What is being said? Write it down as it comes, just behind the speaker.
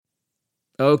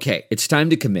Okay, it's time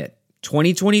to commit.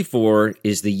 2024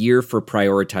 is the year for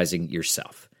prioritizing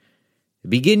yourself.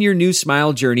 Begin your new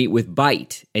smile journey with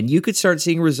Byte, and you could start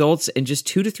seeing results in just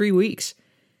 2 to 3 weeks.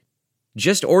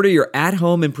 Just order your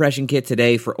at-home impression kit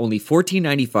today for only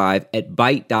 $14.95 at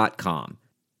Byte.com.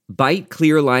 Byte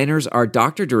clear liners are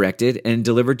doctor-directed and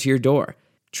delivered to your door.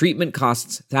 Treatment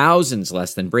costs thousands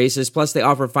less than braces, plus they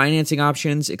offer financing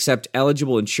options, accept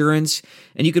eligible insurance,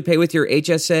 and you could pay with your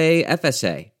HSA,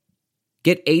 FSA.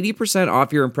 Get 80%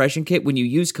 off your impression kit when you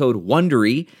use code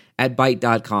WONDERY at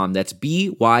Byte.com. That's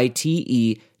BYTE.com.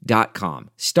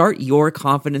 Start your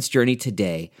confidence journey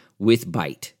today with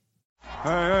Byte.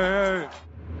 Hey.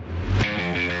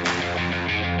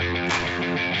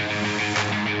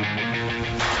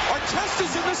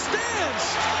 Artesta's in the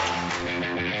stands.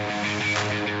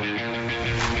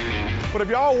 But if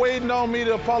y'all waiting on me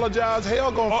to apologize,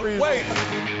 hell gonna freeze. Wait.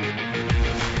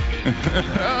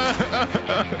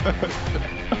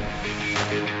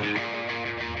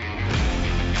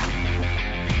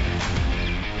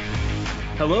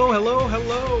 Hello.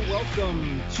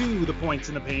 Welcome to the Points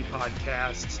in the Paint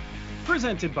podcast,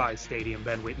 presented by Stadium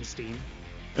Ben Wittenstein.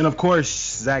 And of course,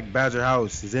 Zach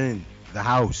Badgerhouse is in the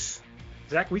house.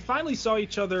 Zach, we finally saw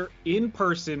each other in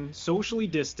person, socially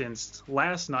distanced,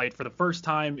 last night for the first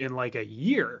time in like a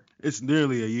year. It's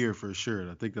nearly a year for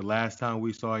sure. I think the last time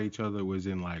we saw each other was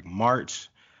in like March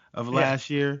of last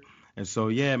year. And so,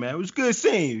 yeah, man, it was good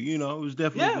seeing you. You know, it was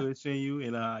definitely good seeing you.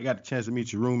 And I got the chance to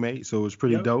meet your roommate, so it was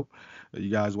pretty dope. You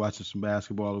guys watching some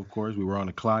basketball, of course. We were on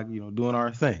the clock, doing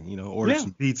our thing. Ordered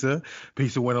some pizza.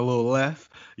 Pizza went a little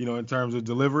left, in terms of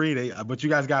delivery. But you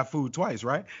guys got food twice,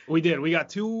 right? We did. We got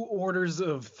 2 orders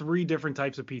of 3 different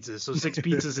types of pizzas, so 6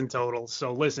 pizzas in total.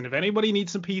 So listen, if anybody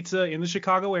needs some pizza in the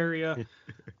Chicago area,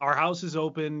 our house is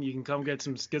open. You can come get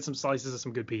some slices of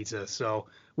some good pizza. So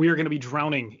we are going to be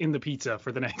drowning in the pizza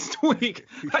for the next week.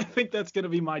 I think that's going to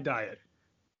be my diet.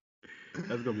 That's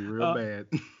going to be real bad.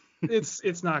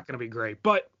 It's not going to be great,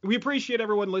 but we appreciate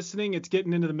everyone listening. It's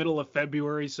getting into the middle of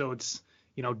February, so it's,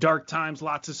 dark times,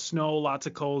 lots of snow, lots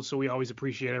of cold. So we always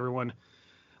appreciate everyone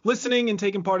listening and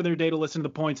taking part of their day to listen to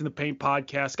the Points in the Paint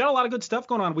podcast. Got a lot of good stuff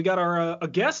going on. We got our a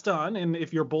guest on, and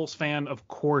if you're a Bulls fan, of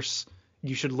course,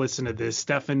 you should listen to this.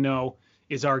 Stefan No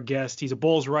is our guest. He's a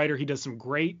Bulls writer. He does some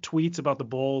great tweets about the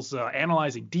Bulls,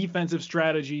 analyzing defensive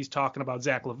strategies, talking about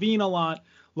Zach LaVine a lot,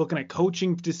 looking at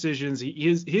coaching decisions.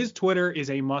 His Twitter is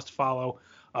a must follow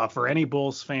for any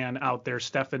Bulls fan out there.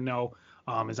 Stefan No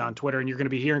is on Twitter, and you're going to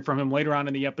be hearing from him later on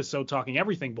in the episode talking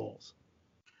everything Bulls.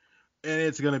 And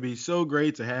it's going to be so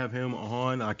great to have him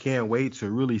on. I can't wait to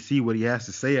really see what he has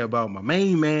to say about my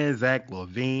main man, Zach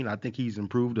LaVine. I think he's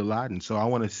improved a lot, and so I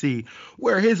want to see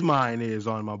where his mind is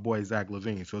on my boy Zach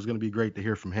LaVine. So it's going to be great to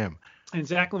hear from him. And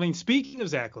Zach LaVine, speaking of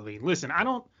Zach LaVine, listen, I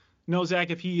don't know,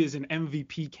 Zach, if he is an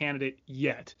MVP candidate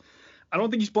yet. I don't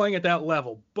think he's playing at that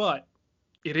level, but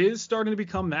it is starting to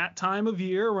become that time of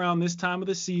year, around this time of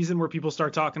the season, where people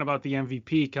start talking about the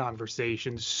MVP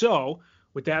conversation. So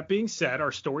with that being said,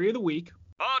 our story of the week.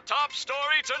 Our top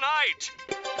story tonight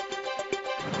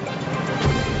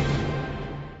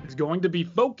is going to be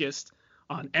focused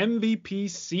on MVP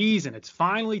season. It's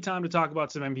finally time to talk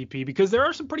about some MVP because there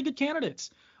are some pretty good candidates.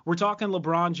 We're talking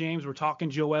LeBron James. We're talking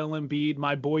Joel Embiid,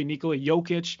 my boy Nikola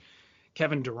Jokic,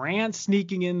 Kevin Durant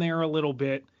sneaking in there a little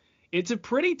bit. It's a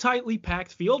pretty tightly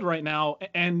packed field right now.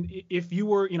 And if you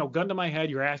were, gun to my head,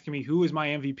 you're asking me who is my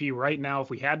MVP right now, if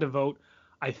we had to vote,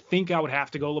 I think I would have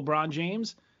to go LeBron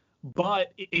James.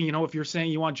 But, if you're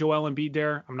saying you want Joel Embiid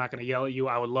there, I'm not going to yell at you.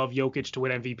 I would love Jokic to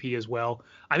win MVP as well.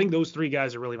 I think those 3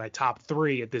 guys are really my top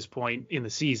 3 at this point in the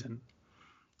season.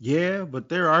 Yeah, but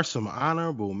there are some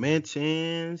honorable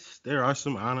mentions.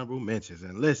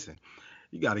 And listen,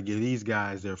 you got to give these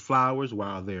guys their flowers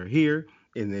while they're here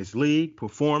in this league,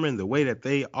 performing the way that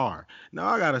they are. Now,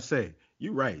 I got to say,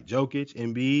 you're right. Jokic,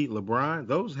 Embiid, LeBron,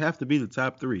 those have to be the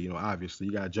top 3. Obviously,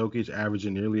 you got Jokic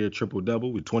averaging nearly a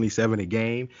triple-double with 27 a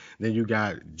game. Then you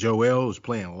got Joel who's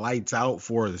playing lights out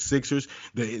for the Sixers.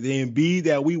 The Embiid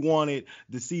that we wanted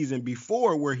the season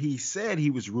before, where he said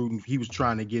he was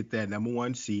trying to get that number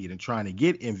 1 seed and trying to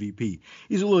get MVP.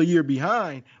 He's a little year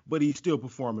behind, but he's still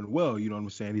performing well. You know what I'm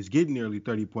saying? He's getting nearly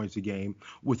 30 points a game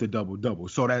with a double-double.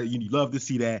 So that you love to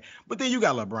see that. But then you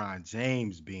got LeBron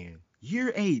James being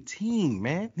year 18,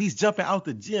 man. He's jumping out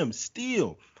the gym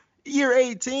still. Year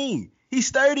 18. He's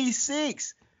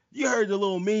 36. You heard the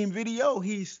little meme video.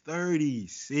 He's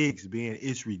 36, man.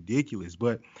 It's ridiculous.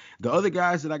 But the other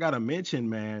guys that I got to mention,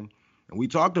 man, and we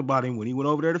talked about him when he went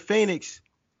over there to Phoenix,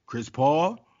 Chris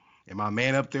Paul and my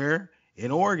man up there in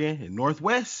Oregon, in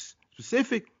Northwest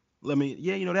Pacific. That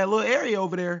little area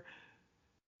over there.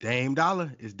 Dame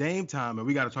Dollar, it's Dame time, and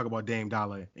we got to talk about Dame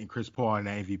Dollar and Chris Paul in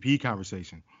the MVP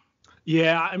conversation.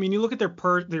 Yeah, I mean, you look at their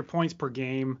points per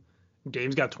game.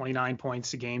 Dame's got 29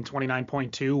 points a game,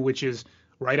 29.2, which is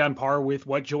right on par with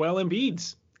what Joel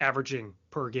Embiid's averaging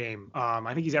per game.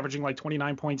 I think he's averaging like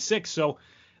 29.6. So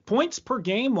points per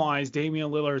game wise, Damian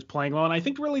Lillard is playing well. And I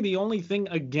think really the only thing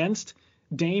against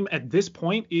Dame at this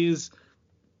point is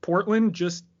Portland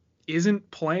just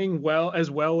isn't playing well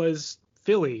as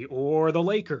Philly or the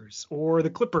Lakers or the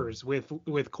Clippers with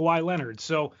Kawhi Leonard.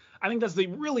 So I think that's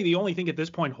really the only thing at this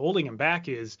point holding him back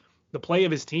is the play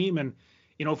of his team. And,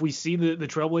 you know, if we see the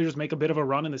Trailblazers make a bit of a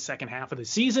run in the second half of the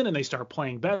season and they start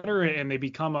playing better and they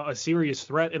become a serious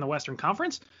threat in the Western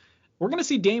Conference, we're going to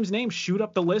see Dame's name shoot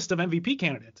up the list of MVP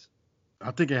candidates. I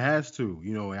think it has to,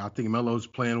 you know, and I think Melo's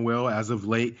playing well as of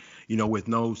late, you know, with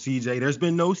no CJ. There's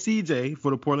been no CJ for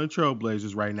the Portland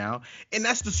Trailblazers right now. And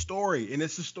that's the story. And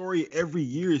it's the story every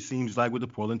year, it seems like, with the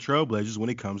Portland Trailblazers when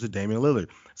it comes to Damian Lillard.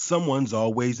 Someone's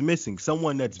always missing.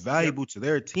 Someone that's valuable to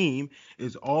their team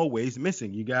is always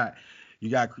missing. You got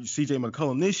CJ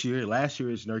McCollum this year. Last year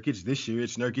it's Nurkic. This year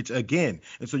it's Nurkic again.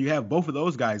 And so you have both of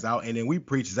those guys out. And then we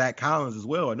preach Zach Collins as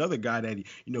well, another guy that,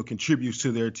 you know, contributes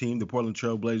to their team, the Portland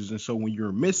Trailblazers. And so when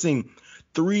you're missing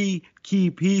three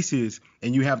key pieces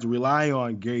and you have to rely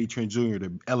on Gary Trent Jr.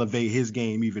 to elevate his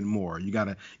game even more, you got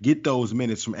to get those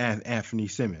minutes from Anthony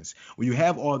Simmons. When you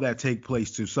have all that take place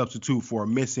to substitute for a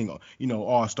missing, you know,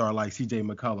 all-star like CJ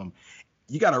McCollum,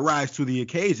 you got to rise to the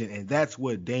occasion, and that's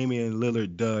what Damian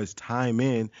Lillard does time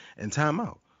in and time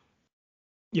out.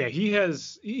 Yeah,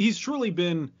 he's truly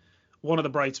been one of the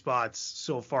bright spots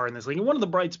so far in this league, and one of the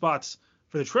bright spots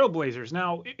for the Trailblazers.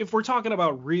 Now, if we're talking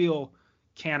about real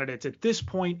candidates at this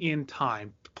point in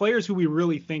time, players who we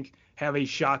really think have a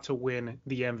shot to win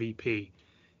the MVP,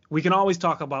 we can always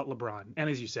talk about LeBron. And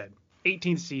as you said,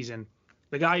 18th season,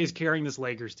 the guy is carrying this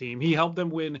Lakers team. He helped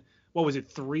them win,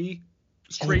 3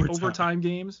 straight overtime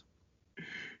games.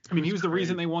 I mean, he was the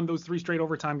reason they won those 3 straight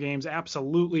overtime games.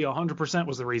 Absolutely, 100%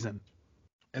 was the reason.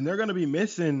 And they're going to be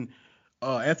missing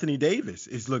Anthony Davis,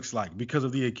 it looks like, because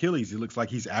of the Achilles. It looks like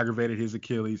he's aggravated his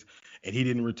Achilles, and he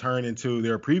didn't return into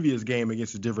their previous game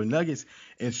against the Denver Nuggets.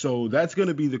 And so that's going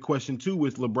to be the question, too,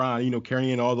 with LeBron, you know,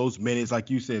 carrying all those minutes, like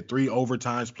you said, 3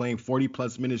 overtimes, playing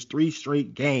 40-plus minutes, 3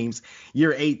 straight games,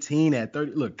 year 18 at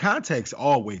 30. Look, context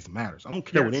always matters. I don't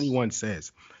care what anyone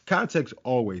says. Context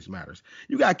always matters.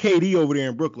 You got KD over there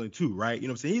in Brooklyn, too, right? You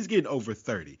know what I'm saying? He's getting over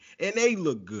 30, and they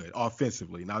look good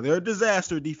offensively. Now, they're a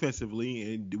disaster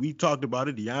defensively, and we talked about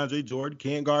it. DeAndre Jordan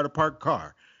can't guard a parked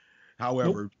car.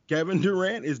 However, Kevin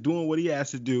Durant is doing what he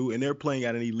has to do, and they're playing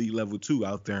at an elite level, too,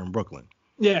 out there in Brooklyn.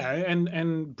 Yeah,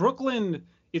 and Brooklyn,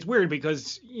 it's weird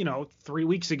because, you know, 3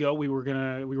 weeks ago we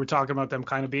were talking about them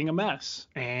kind of being a mess,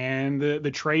 and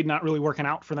the trade not really working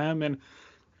out for them, and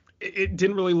it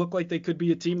didn't really look like they could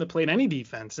be a team that played any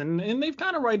defense, and they've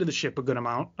kind of righted the ship a good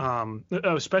amount,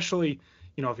 especially,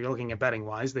 you know, if you're looking at betting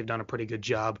wise, they've done a pretty good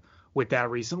job with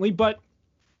that recently. But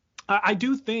I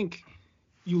do think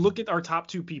you look at our top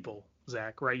 2 people,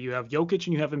 Zach, right? You have Jokic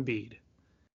and you have Embiid.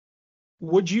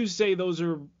 Would you say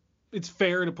it's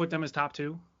fair to put them as top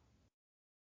 2?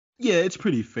 Yeah, it's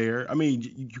pretty fair. I mean,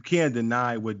 you can't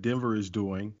deny what Denver is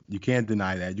doing. You can't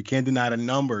deny that. You can't deny the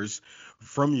numbers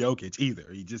from Jokic either.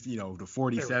 He just, you know, the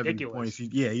 47 points.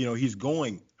 He's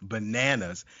going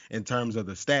bananas in terms of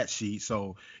the stat sheet.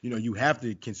 So, you know, you have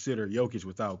to consider Jokic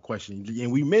without question.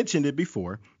 And we mentioned it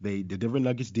before. The Denver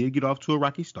Nuggets did get off to a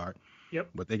rocky start.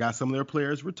 Yep. But they got some of their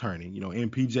players returning. You know,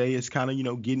 MPJ is kind of, you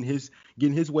know, getting his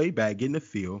way back, getting the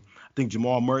feel. I think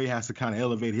Jamal Murray has to kind of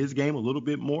elevate his game a little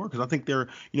bit more because I think they're,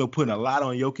 you know, putting a lot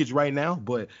on Jokic right now.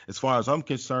 But as far as I'm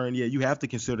concerned, yeah, you have to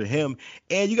consider him.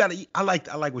 And I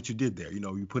like what you did there. You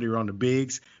know, you put it on the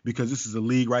bigs because this is a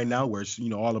league right now where it's, you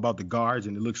know, all about the guards.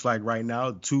 And it looks like right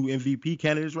now 2 MVP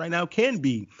candidates right now can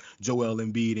be Joel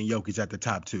Embiid and Jokic at the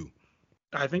top 2.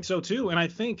 I think so, too. And I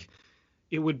think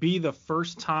it would be the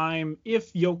first time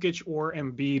if Jokic or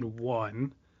Embiid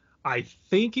won. I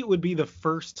think it would be the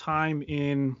first time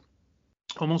in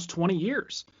almost 20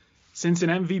 years since an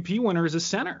MVP winner is a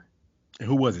center.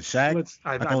 Who was it, Shaq?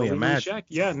 I believe it was Shaq.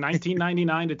 Yeah,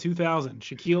 1999 to 2000.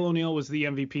 Shaquille O'Neal was the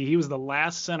MVP. He was the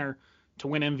last center to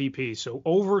win MVP. So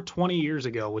over 20 years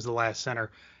ago was the last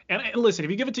center. And listen,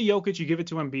 if you give it to Jokic, you give it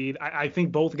to Embiid. I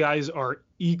think both guys are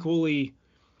equally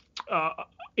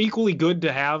good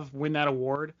to have win that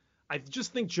award. I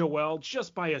just think Joel,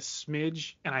 just by a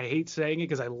smidge, and I hate saying it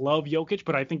because I love Jokic,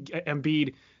 but I think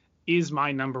Embiid is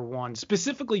my number 1,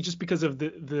 specifically just because of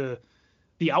the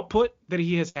output that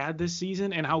he has had this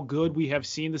season and how good we have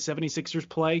seen the 76ers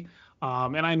play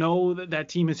And I know that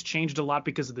team has changed a lot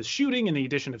because of the shooting and the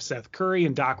addition of Seth Curry,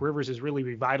 and Doc Rivers has really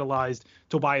revitalized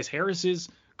Tobias Harris's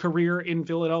career in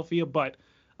Philadelphia. But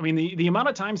I mean, the amount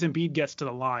of times Embiid gets to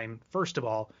the line, first of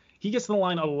all, he gets to the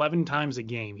line 11 times a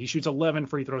game. He shoots 11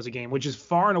 free throws a game, which is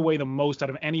far and away the most out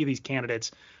of any of these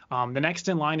candidates. The next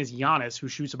in line is Giannis, who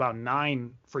shoots about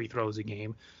 9 free throws a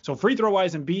game. So free throw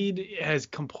wise, Embiid has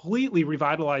completely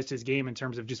revitalized his game in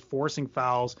terms of just forcing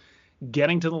fouls,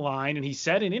 getting to the line. And he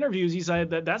said in interviews, he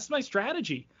said that's my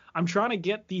strategy. I'm trying to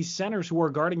get these centers who are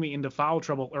guarding me into foul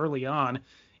trouble early on.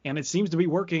 And it seems to be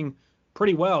working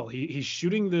pretty well. He's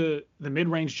shooting the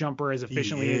mid-range jumper as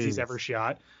efficiently as he's ever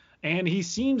shot. And he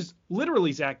seems,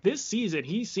 literally, Zach, this season,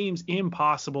 he seems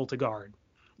impossible to guard.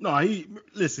 No, he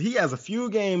has a few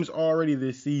games already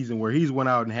this season where he's went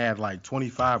out and had like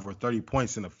 25 or 30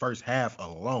 points in the first half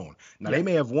alone. Now, They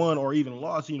may have won or even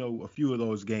lost, a few of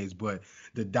those games, but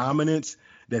the dominance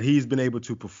that he's been able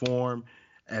to perform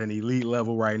at an elite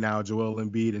level right now, Joel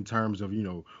Embiid, in terms of,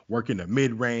 working the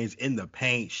mid-range, in the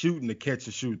paint, shooting the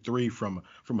catch-and-shoot three from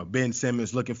a Ben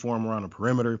Simmons, looking for him around the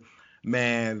perimeter,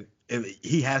 man,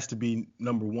 he has to be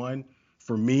number one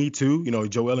for me too.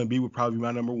 Joel Embiid would probably be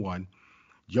my number one.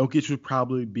 Jokic would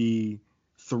probably be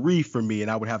 3 for me,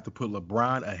 and I would have to put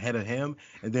LeBron ahead of him.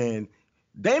 And then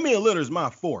Damian Lillard's my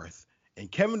 4th, and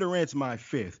Kevin Durant's my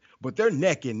 5th. But they're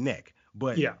neck and neck.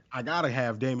 But I got to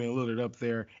have Damian Lillard up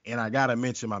there, and I got to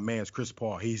mention my man's Chris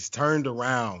Paul. He's turned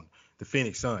around the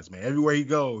Phoenix Suns, man. Everywhere he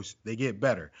goes, they get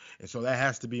better. And so that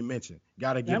has to be mentioned.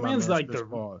 Got to give my man Chris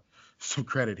Paul some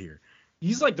credit here.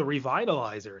 He's like the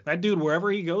revitalizer. That dude, wherever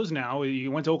he goes now, he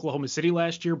went to Oklahoma City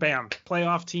last year, bam,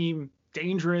 playoff team,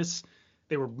 dangerous.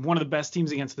 They were one of the best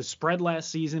teams against the spread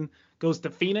last season. Goes to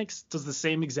Phoenix, does the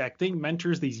same exact thing,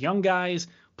 mentors these young guys,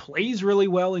 plays really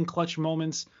well in clutch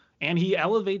moments, and he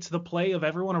elevates the play of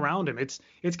everyone around him. It's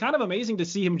kind of amazing to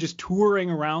see him just touring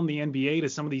around the NBA to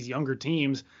some of these younger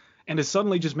teams and to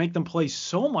suddenly just make them play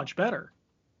so much better.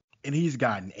 And he's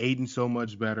gotten Aiden so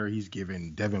much better. He's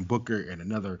given Devin Booker and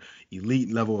another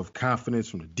elite level of confidence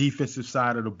from the defensive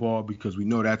side of the ball, because we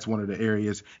know that's one of the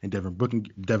areas in Devin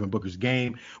Booker's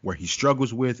game where he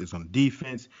struggles with is on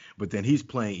defense. But then he's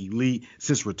playing elite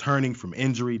since returning from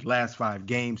injury. Last 5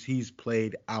 games, he's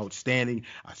played outstanding.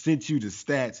 I sent you the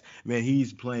stats. Man,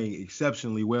 he's playing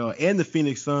exceptionally well. And the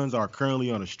Phoenix Suns are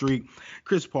currently on a streak.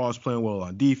 Chris Paul's playing well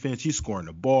on defense. He's scoring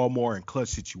the ball more in clutch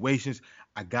situations.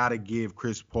 I gotta give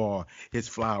Chris Paul his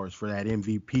flowers for that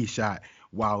MVP shot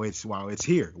while it's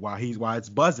here, while it's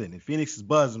buzzing. And Phoenix is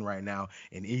buzzing right now,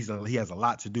 and he has a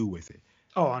lot to do with it.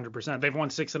 Oh, 100%. They've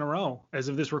won 6 in a row as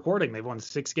of this recording. They've won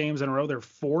 6 games in a row. They're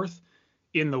 4th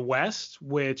in the West,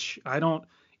 which I don't.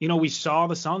 We saw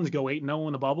the Suns go 8-0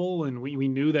 in the bubble, and we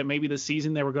knew that maybe this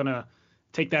season they were gonna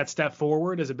take that step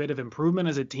forward as a bit of improvement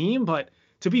as a team. But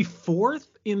to be 4th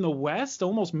in the West,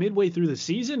 almost midway through the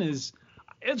season,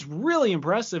 it's really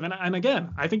impressive. And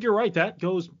again, I think you're right. That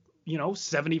goes,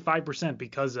 75%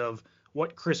 because of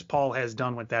what Chris Paul has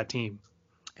done with that team.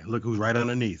 And look who's right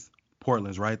underneath.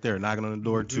 Portland's right there, knocking on the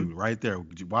door too, right there.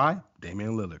 Why?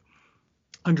 Damian Lillard.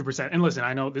 100%. And listen,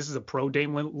 I know this is a pro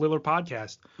Dame Lillard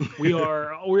podcast. We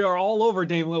are all over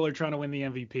Dame Lillard trying to win the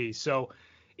MVP. So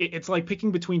it's like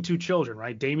picking between 2 children,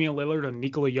 right? Damian Lillard and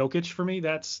Nikola Jokic. For me,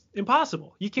 that's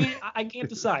impossible. I can't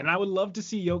decide. And I would love to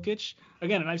see Jokic,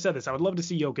 again, and I've said this, I would love to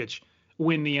see Jokic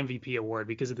win the MVP award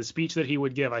because of the speech that he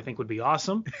would give. I think would be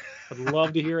awesome. I'd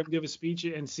love to hear him give a speech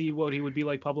and see what he would be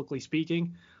like publicly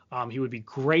speaking. He would be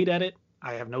great at it.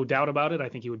 I have no doubt about it. I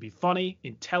think he would be funny,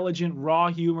 intelligent, raw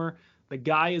humor. The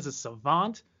guy is a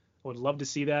savant. I would love to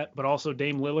see that. But also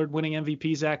Dame Lillard winning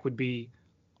MVP, Zach, would be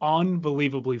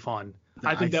unbelievably fun.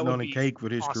 I think that would be on the cake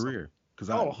with his awesome. Career. Because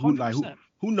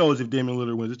who knows if Damian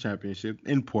Lillard wins a championship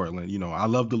in Portland? I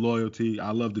love the loyalty.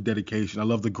 I love the dedication. I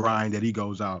love the grind that he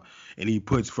goes out and he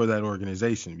puts for that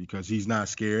organization, because he's not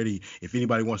scared. If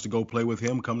anybody wants to go play with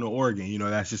him, come to Oregon.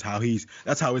 That's just how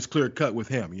that's how it's clear cut with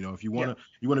him. If you want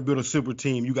to build a super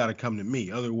team, you got to come to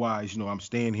me. Otherwise, I'm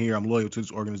staying here. I'm loyal to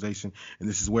this organization, and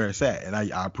this is where it's at. And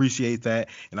I appreciate that,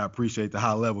 and I appreciate the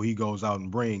high level he goes out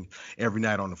and brings every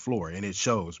night on the floor, and it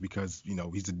shows because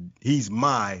he's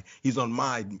on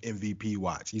my MVP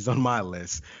watch. He's on my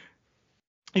list.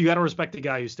 You got to respect the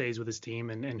guy who stays with his team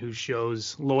and who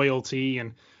shows loyalty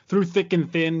and through thick and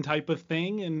thin type of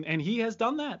thing. And he has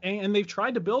done that. And they've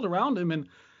tried to build around him. And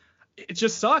it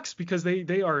just sucks because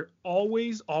they are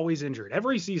always injured.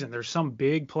 Every season there's some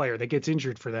big player that gets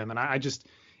injured for them. And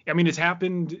it's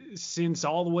happened since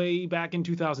all the way back in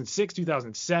 2006,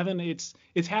 2007.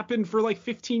 It's happened for like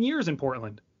 15 years in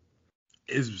Portland.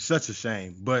 It's such a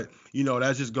shame, but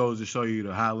that just goes to show you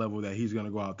the high level that he's going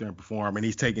to go out there and perform.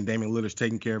 And Damian Lillard's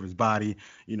taking care of his body,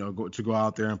 to go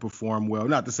out there and perform well.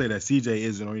 Not to say that CJ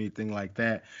isn't or anything like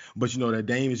that, but that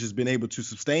Dame has just been able to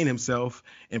sustain himself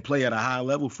and play at a high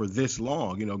level for this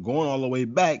long. Going all the way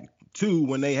back to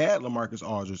when they had LaMarcus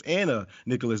Aldridge and a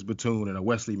Nicholas Batum and a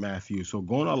Wesley Matthews. So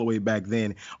going all the way back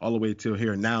then, all the way till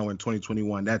here now in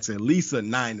 2021, that's at least a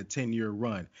 9 to 10 year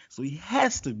run. So he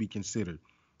has to be considered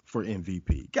for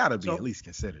MVP. Gotta be at least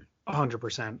considered.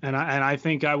 100%. And I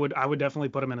think I would definitely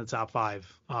put him in the top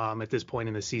 5 at this point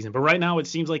in the season. But right now it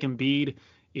seems like Embiid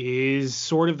is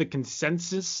sort of the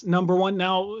consensus number one.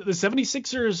 Now the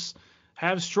 76ers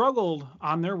have struggled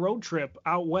on their road trip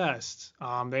out west.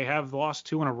 They have lost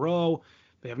 2 in a row.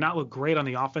 They have not looked great on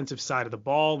the offensive side of the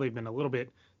ball. They've been a little bit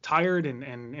tired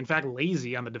and in fact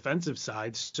lazy on the defensive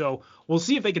side. So we'll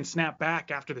see if they can snap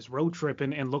back after this road trip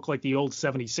and look like the old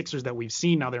 76ers that we've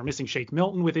seen. Now they're missing Shake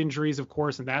Milton with injuries, of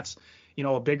course, and that's,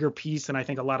 a bigger piece than I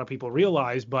think a lot of people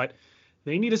realize, but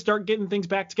they need to start getting things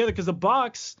back together because the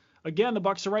Bucks are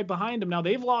right behind them. Now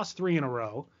they've lost 3 in a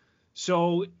row.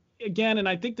 So again, and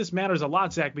I think this matters a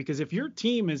lot, Zach, because if your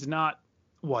team is not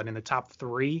in the top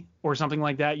 3 or something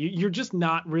like that, you're just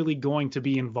not really going to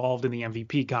be involved in the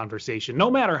MVP conversation,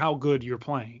 no matter how good you're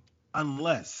playing.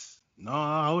 Unless you're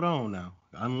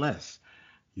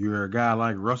a guy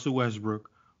like Russell Westbrook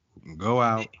who can go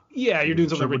out. Yeah, you're doing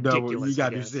something ridiculous. You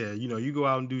got to say, you go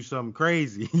out and do something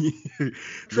crazy.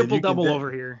 Triple-double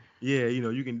over here. Yeah,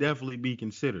 you can definitely be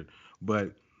considered.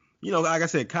 But, like I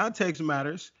said, context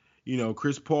matters.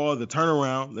 Chris Paul, the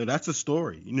turnaround, that's a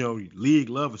story. League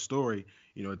love a story.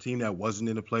 A team that wasn't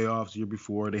in the playoffs the year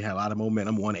before, they had a lot of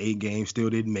momentum, won 8 games, still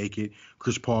didn't make it.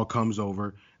 Chris Paul comes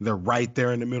over. They're right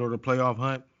there in the middle of the playoff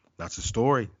hunt. That's a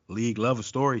story. League love a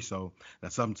story, so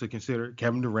that's something to consider.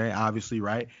 Kevin Durant, obviously,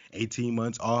 right? 18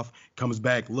 months off, comes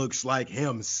back, looks like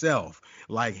himself,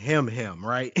 like him,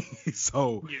 right?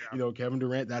 So, Kevin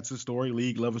Durant, that's a story.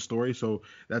 League love a story, so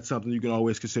that's something you can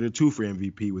always consider, too, for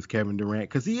MVP with Kevin Durant,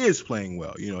 because he is playing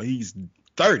well. He's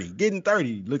 30, getting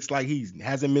 30. Looks like he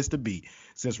hasn't missed a beat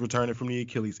since returning from the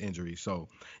Achilles injury. So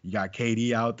you got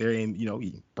KD out there, and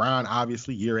Bron,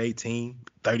 obviously, year 18,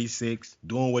 36,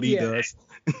 doing what he does.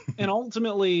 And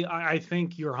ultimately, I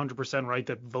think you're 100% right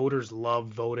that voters love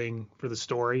voting for the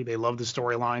story. They love the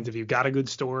storylines. If you've got a good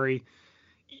story,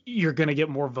 you're going to get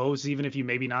more votes, even if you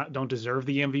maybe don't deserve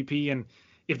the MVP. And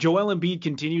if Joel Embiid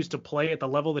continues to play at the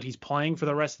level that he's playing for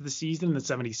the rest of the season, the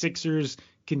 76ers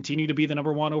continue to be the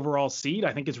number 1 overall seed,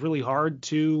 I think it's really hard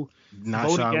to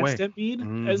vote against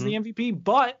Embiid as the MVP.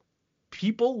 But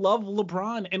people love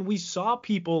LeBron, and we saw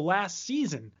people last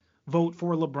season vote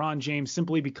for LeBron James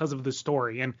simply because of the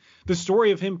story. And the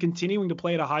story of him continuing to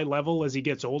play at a high level as he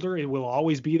gets older, it will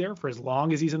always be there for as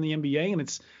long as he's in the NBA, and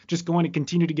it's just going to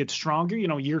continue to get stronger.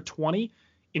 Year 20,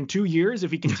 in 2 years,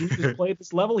 if he continues to play at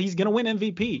this level, he's going to win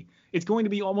MVP. It's going to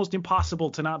be almost impossible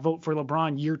to not vote for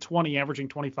LeBron year 20, averaging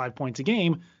 25 points a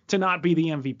game, to not be the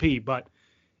MVP. But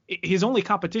his only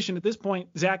competition at this point,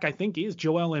 Zach, I think, is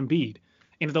Joel Embiid.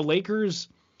 And if the Lakers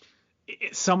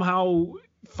somehow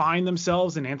find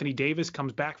themselves and Anthony Davis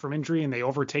comes back from injury and they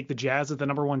overtake the Jazz as the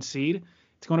number 1 seed,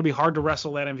 it's going to be hard to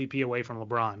wrestle that MVP away from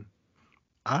LeBron.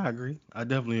 I agree. I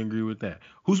definitely agree with that.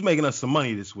 Who's making us some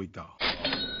money this week, though?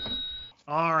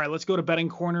 All right, let's go to Betting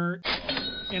Corner.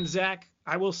 And Zach,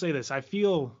 I will say this. I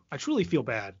truly feel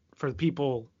bad for the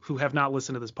people who have not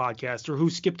listened to this podcast or who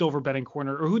skipped over Betting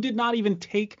Corner or who did not even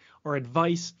take our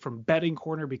advice from Betting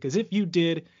Corner, because if you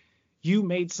did, you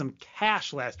made some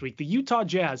cash last week. The Utah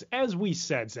Jazz, as we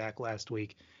said, Zach, last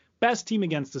week, best team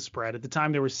against the spread. At the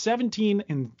time, they were 17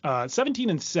 and 7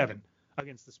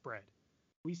 against the spread.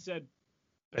 We said,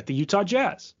 bet the Utah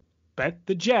Jazz. Bet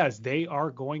the Jazz. They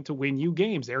are going to win you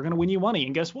games. They're going to win you money.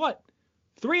 And guess what?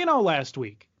 3-0 last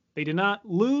week. They did not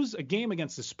lose a game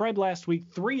against the spread last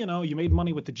week. 3-0. You made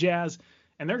money with the Jazz,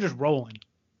 and they're just rolling.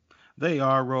 They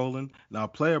are rolling. Now,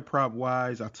 player prop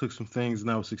wise, I took some things and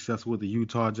I was successful with the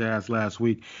Utah Jazz last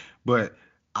week, but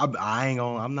I'm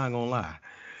not gonna lie.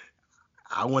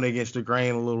 I went against the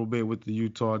grain a little bit with the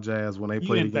Utah Jazz when they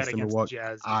played against the Milwaukee.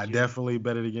 I definitely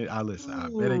bet it against. I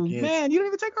bet against. Man, you don't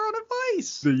even take our own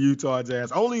advice. The Utah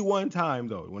Jazz. Only one time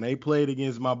though, when they played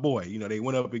against my boy. They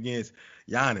went up against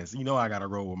Giannis. I gotta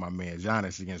roll with my man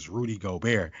Giannis against Rudy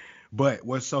Gobert. But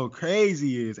what's so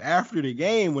crazy is after the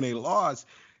game when they lost,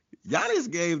 Giannis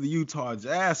gave the Utah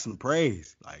Jazz some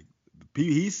praise. Like,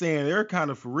 he's saying they're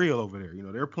kind of for real over there.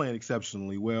 They're playing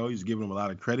exceptionally well. He's giving them a lot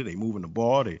of credit. They moving the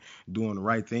ball. They doing the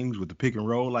right things with the pick and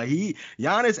roll. Like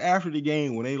Giannis after the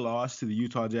game when they lost to the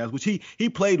Utah Jazz, which he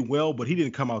played well, but he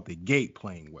didn't come out the gate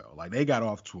playing well. Like they got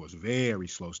off to a very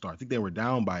slow start. I think they were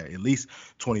down by at least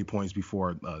 20 points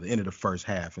before the end of the first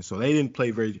half, and so they didn't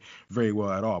play very, very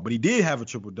well at all. But he did have a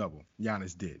triple-double.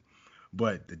 Giannis did.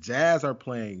 But the Jazz are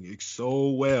playing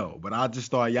so well. But I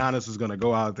just thought Giannis was going to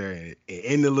go out there and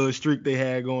end the little streak they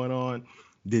had going on.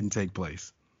 Didn't take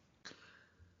place.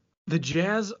 The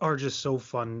Jazz are just so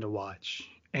fun to watch.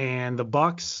 And the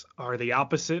Bucks are the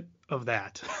opposite of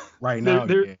that. Right now,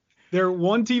 they're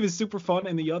one team is super fun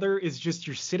and the other is just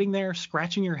you're sitting there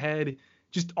scratching your head,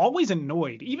 just always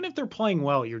annoyed. Even if they're playing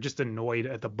well, you're just annoyed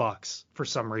at the Bucks for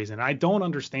some reason. I don't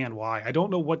understand why. I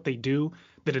don't know what they do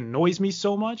that annoys me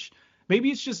so much. Maybe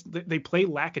it's just that they play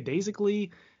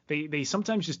lackadaisically. They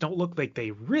sometimes just don't look like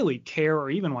they really care or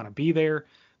even want to be there.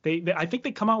 I think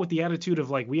they come out with the attitude of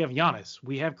like, we have Giannis,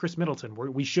 we have Chris Middleton,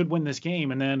 we should win this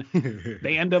game. And then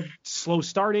they end up slow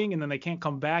starting and then they can't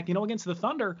come back. Against the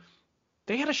Thunder,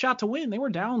 they had a shot to win. They were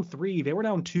down 3. They were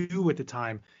down 2 at the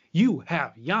time. You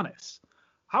have Giannis.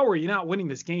 How are you not winning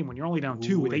this game when you're only down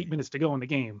 2 with 8 minutes to go in the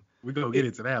game? We're going to get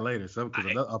into that later.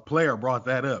 Because a player brought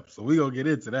that up. So we're going to get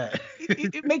into that.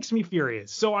 it makes me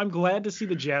furious. So I'm glad to see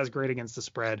the Jazz great against the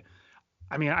spread.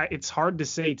 I mean, it's hard to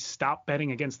say stop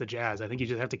betting against the Jazz. I think you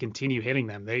just have to continue hitting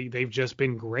them. They've just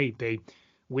been great. They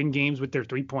win games with their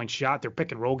 3-point shot. Their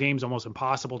pick and roll games almost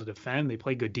impossible to defend. They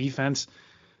play good defense.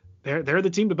 They're the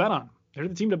team to bet on. They're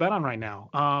the team to bet on right now.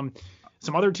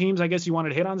 Some other teams I guess you wanted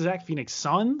to hit on, Zach. Phoenix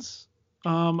Suns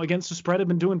against the spread have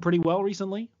been doing pretty well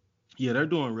recently. Yeah, they're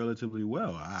doing relatively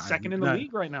well. Second in the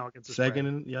league right now against the spread.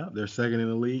 They're second in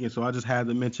the league. And so I just had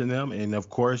to mention them. And, of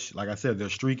course, like I said, they're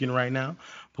streaking right now,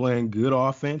 playing good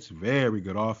offense, very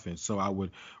good offense. So I would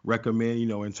recommend,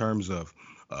 in terms of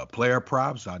player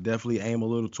props, I definitely aim a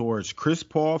little towards Chris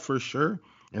Paul for sure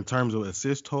in terms of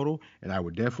assist total. And I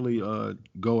would definitely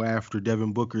go after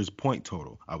Devin Booker's point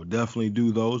total. I would definitely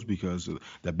do those because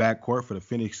the backcourt for the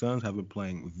Phoenix Suns have been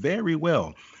playing very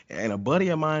well. And a buddy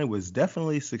of mine was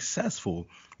definitely successful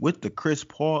with the Chris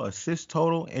Paul assist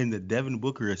total and the Devin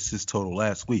Booker assist total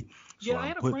last week. So I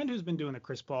had a friend who's been doing the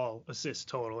Chris Paul assist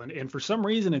total. And for some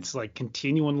reason, it's like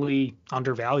continually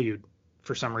undervalued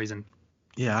for some reason.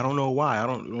 Yeah, I don't know why. I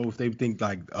don't know if they think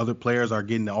like other players are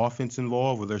getting the offense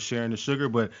involved or they're sharing the sugar.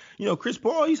 But, Chris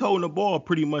Paul, he's holding the ball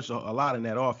pretty much a lot in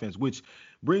that offense, which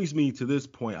brings me to this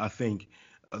point. I think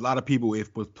a lot of people,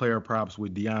 if with player props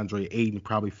with DeAndre Ayton,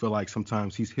 probably feel like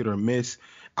sometimes he's hit or miss.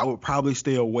 I would probably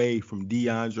stay away from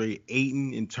DeAndre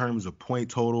Ayton in terms of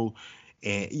point total.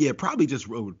 And yeah, probably just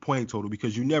with point total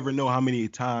because you never know how many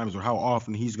times or how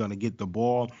often he's going to get the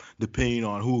ball depending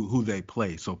on who they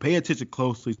play. So pay attention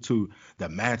closely to the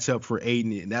matchup for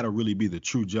Ayton, and that'll really be the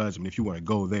true judgment if you want to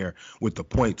go there with the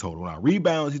point total. Now,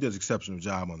 rebounds, he does an exceptional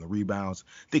job on the rebounds.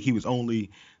 I think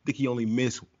he only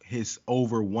missed his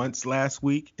over once last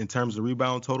week in terms of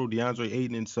rebound total, DeAndre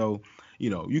Ayton. And so,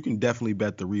 you can definitely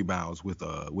bet the rebounds with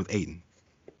Ayton.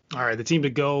 All right, the team to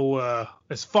go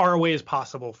as far away as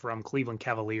possible from Cleveland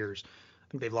Cavaliers. I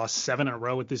think they've lost 7 in a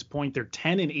row at this point. They're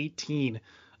 10-18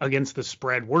 against the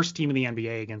spread. Worst team in the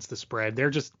NBA against the spread.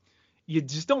 You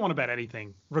just don't want to bet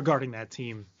anything regarding that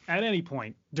team at any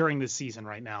point during this season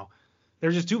right now.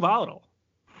 They're just too volatile.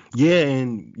 Yeah,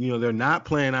 and they're not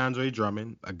playing Andre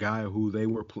Drummond, a guy who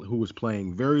was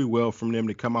playing very well from them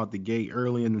to come out the gate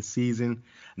early in the season.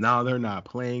 Now they're not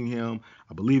playing him.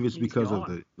 I believe it's because of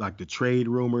the trade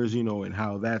rumors, and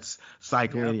how that's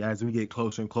cycling as we get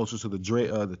closer and closer to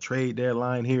the trade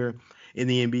deadline here in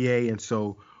the NBA. And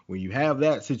so when you have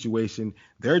that situation,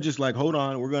 they're just like, hold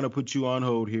on, we're going to put you on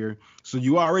hold here. So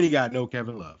you already got no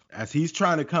Kevin Love as he's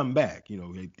trying to come back.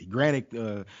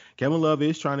 Granted, Kevin Love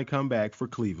is trying to come back for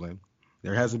Cleveland.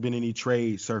 There hasn't been any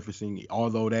trade surfacing,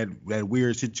 although that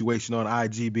weird situation on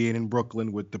IG being in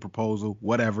Brooklyn with the proposal,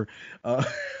 whatever. But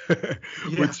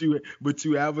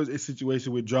you have a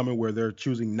situation with Drummond where they're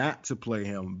choosing not to play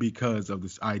him because of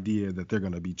this idea that they're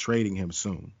going to be trading him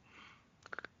soon.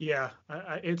 Yeah,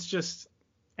 it's just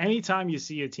anytime you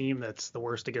see a team that's the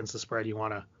worst against the spread, you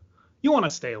want to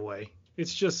stay away.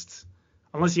 It's just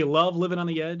unless you love living on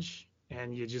the edge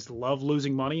and you just love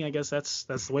losing money, I guess that's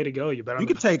the way to go. You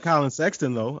could take Colin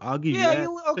Sexton though. I'll give you that.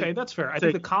 Yeah, okay, that's fair. I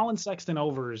think the Colin Sexton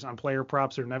overs on player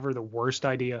props are never the worst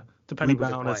idea, depending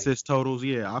on assist totals.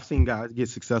 Yeah, I've seen guys get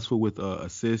successful with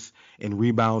assists and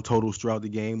rebound totals throughout the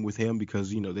game with him because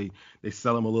they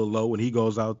sell him a little low when he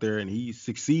goes out there and he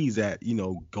succeeds at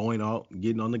going out,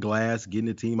 getting on the glass, getting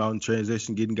the team out in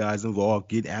transition, getting guys involved,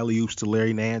 getting alley-oops to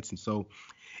Larry Nance, and so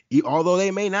although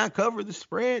they may not cover the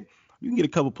spread, you can get a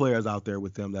couple players out there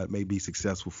with them that may be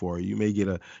successful for you. You may get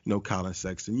Colin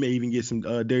Sexton. You may even get some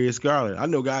Darius Garland. I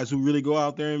know guys who really go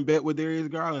out there and bet with Darius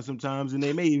Garland sometimes, and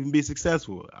they may even be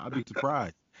successful. I'd be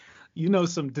surprised. You know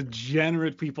some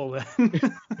degenerate people then.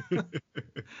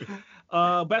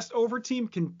 Best over team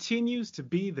continues to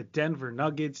be the Denver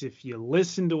Nuggets. If you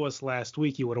listened to us last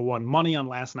week, you would have won money on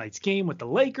last night's game with the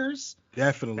Lakers.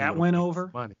 Definitely. That went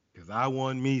over. Money, because I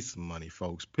won me some money,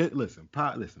 folks. Listen,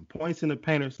 points in the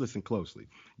painters, listen closely.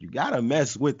 You got to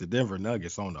mess with the Denver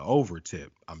Nuggets on the over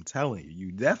tip. I'm telling you,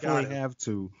 you definitely have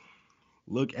to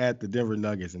look at the Denver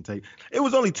Nuggets and take. It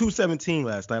was only 217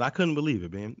 last night. I couldn't believe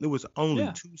it, man. It was only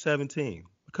 217.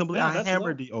 I couldn't believe I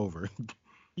hammered the over.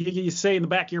 You say in the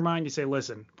back of your mind, you say,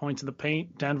 listen, points in the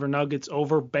paint, Denver Nuggets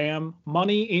over, bam,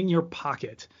 money in your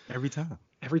pocket. Every time.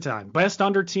 Every time. Best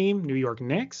under team, New York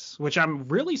Knicks, which I'm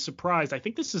really surprised. I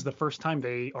think this is the first time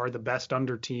they are the best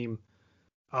under team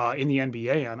in the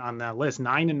NBA on that list.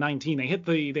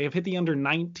 9-19. They have hit the under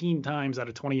 19 times out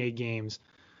of 28 games.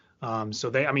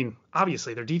 So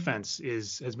obviously their defense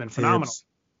has been phenomenal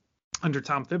under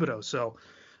Tom Thibodeau. So,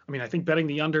 I think betting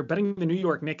the New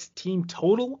York Knicks team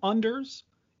total unders,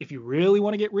 if you really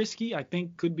want to get risky, I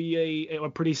think could be a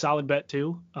pretty solid bet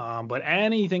too. But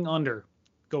anything under,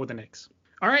 go with the Knicks.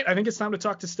 All right, I think it's time to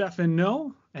talk to Stefan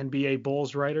Noh, NBA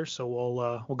Bulls writer. So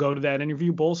we'll go to that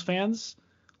interview. Bulls fans,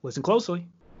 listen closely.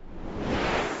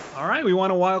 All right, we want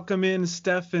to welcome in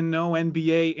Stefan Noh,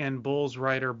 NBA and Bulls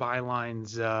writer,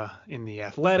 bylines in The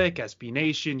Athletic, SB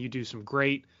Nation. You do some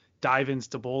great dive-ins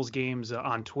to Bulls games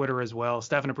on Twitter as well.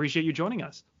 Stefan, appreciate you joining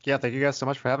us. Yeah, thank you guys so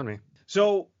much for having me.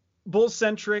 So,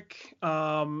 Bulls-centric,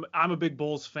 I'm a big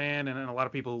Bulls fan, and a lot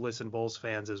of people who listen Bulls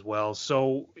fans as well.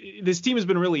 So this team has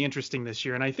been really interesting this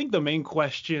year, and I think the main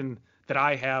question that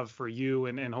I have for you,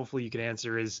 and hopefully you can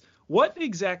answer, is what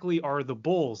exactly are the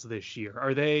Bulls this year?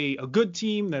 Are they a good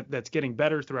team that's getting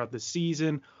better throughout the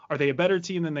season? Are they a better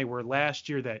team than they were last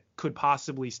year that could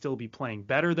possibly still be playing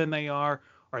better than they are?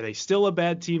 Are they still a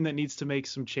bad team that needs to make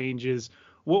some changes?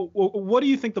 What do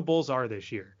you think the Bulls are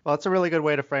this year? Well, that's a really good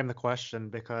way to frame the question,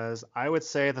 because I would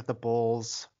say that the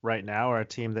Bulls right now are a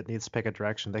team that needs to pick a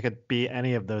direction. They could be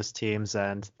any of those teams,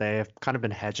 and they've kind of been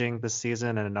hedging this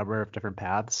season in a number of different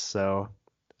paths. So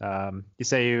you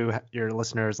say your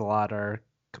listeners a lot are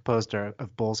composed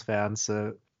of Bulls fans,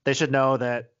 so they should know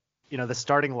that the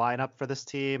starting lineup for this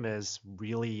team is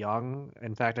really young.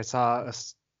 In fact, I saw a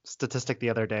statistic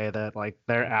the other day that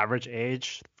their average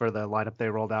age for the lineup they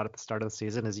rolled out at the start of the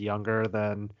season is younger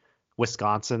than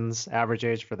Wisconsin's average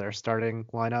age for their starting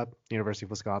lineup, University of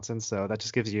Wisconsin. So that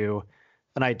just gives you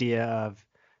an idea of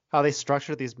how they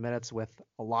structure these minutes with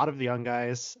a lot of the young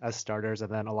guys as starters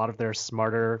and then a lot of their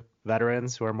smarter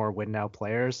veterans who are more win now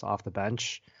players off the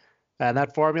bench. And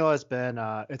that formula has been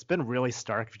it's been really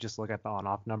stark if you just look at the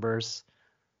on-off numbers.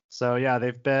 So yeah,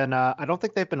 they've been I don't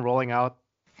think they've been rolling out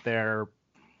their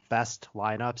best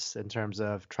lineups in terms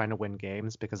of trying to win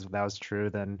games, because if that was true,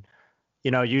 then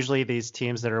usually these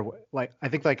teams that are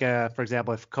for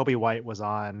example, if Kobe White was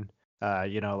on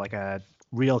a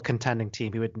real contending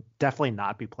team, he would definitely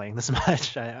not be playing this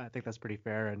much. I think that's pretty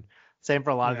fair, and same for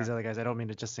a lot of these other guys. I don't mean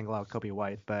to just single out Kobe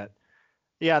White, but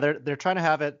yeah, they're trying to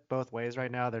have it both ways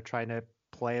right now. They're trying to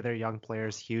play their young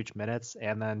players huge minutes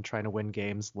and then trying to win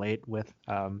games late with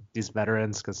these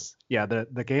veterans, because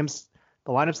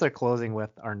the lineups they're closing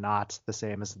with are not the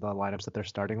same as the lineups that they're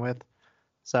starting with.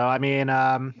 So,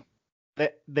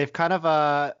 they've kind of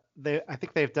I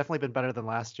think they've definitely been better than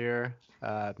last year,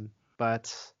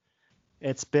 but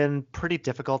it's been pretty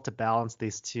difficult to balance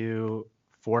these two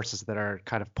forces that are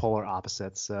kind of polar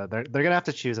opposites. They're going to have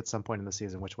to choose at some point in the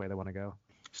season which way they want to go.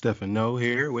 Stefan Noh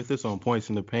here with us on Points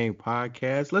in the Paint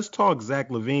podcast. Let's talk Zach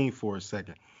LaVine for a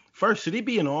second. First, should he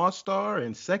be an all-star?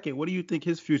 And second, what do you think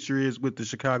his future is with the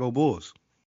Chicago Bulls?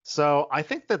 So I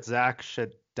think that Zach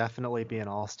should definitely be an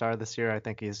all-star this year. I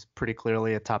think he's pretty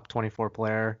clearly a top 24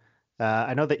 player.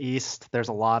 I know the East, there's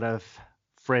a lot of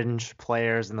fringe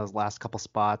players in those last couple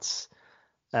spots.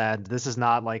 And this is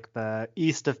not like the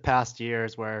East of past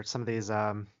years where some of these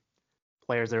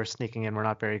players that are sneaking in were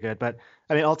not very good. But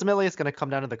ultimately it's going to come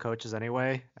down to the coaches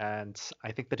anyway. And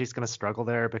I think that he's going to struggle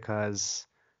there because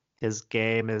his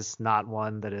game is not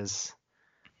one that is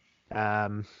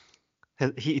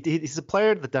he's a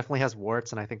player that definitely has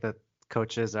warts, and I think that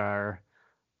coaches are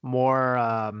more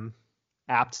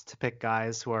apt to pick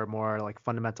guys who are more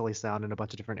fundamentally sound in a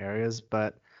bunch of different areas.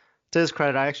 But to his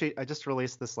credit, I just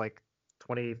released this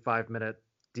 25-minute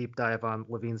deep dive on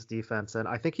LaVine's defense, and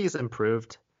I think he's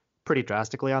improved pretty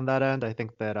drastically on that end. I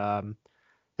think that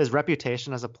his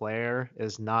reputation as a player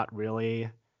is not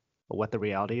really what the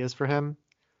reality is for him.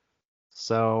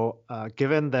 So,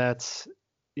 given that,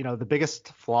 the biggest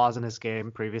flaws in his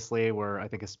game previously were, I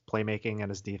think, his playmaking and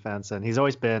his defense, and he's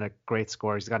always been a great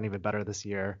scorer. He's gotten even better this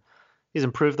year. He's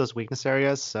improved those weakness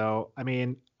areas. So, I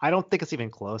mean, I don't think it's even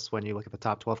close when you look at the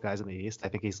top 12 guys in the East. I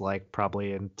think he's like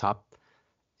probably in top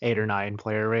 8 or 9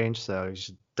 player range. So you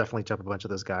should definitely jump a bunch of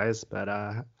those guys. But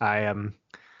I'm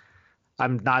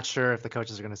not sure if the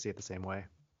coaches are going to see it the same way.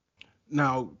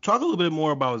 Now, talk a little bit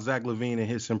more about Zach LaVine and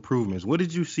his improvements. What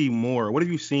did you see more? What have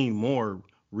you seen more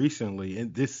recently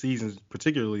in this season,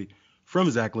 particularly from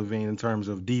Zach LaVine in terms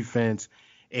of defense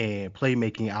and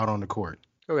playmaking out on the court?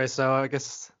 Okay, so I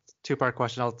guess two-part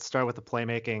question. I'll start with the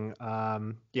playmaking.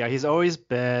 Yeah, he's always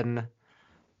been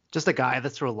just a guy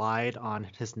that's relied on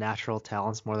his natural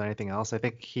talents more than anything else. I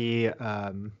think he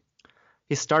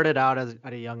started out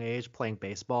at a young age playing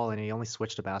baseball, and he only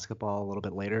switched to basketball a little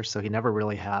bit later, so he never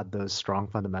really had those strong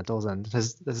fundamentals. And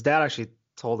his dad actually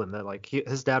told him that, like,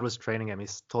 his dad was training him.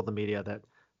 He's told the media that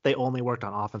they only worked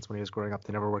on offense when he was growing up.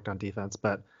 They never worked on defense.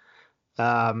 But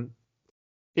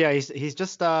yeah, he's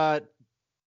just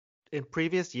in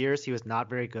previous years he was not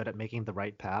very good at making the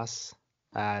right pass,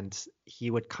 and he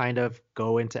would kind of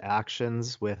go into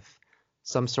actions with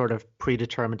some sort of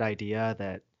predetermined idea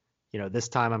that, this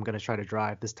time I'm going to try to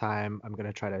drive, this time I'm going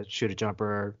to try to shoot a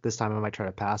jumper, this time I might try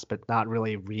to pass, but not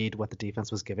really read what the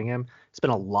defense was giving him. It's been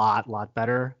a lot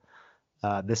better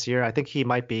this year. I think he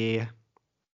might be,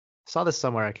 saw this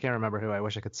somewhere, I can't remember who, I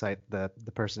wish I could cite the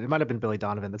person. It might have been Billy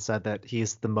Donovan that said that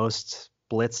he's the most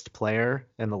blitzed player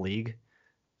in the league.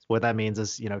 What that means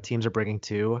is, teams are bringing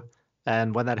 2,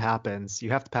 and when that happens, you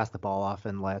have to pass the ball off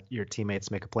and let your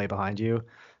teammates make a play behind you.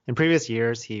 In previous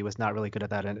years, he was not really good at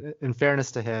that. And in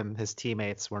fairness to him, his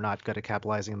teammates were not good at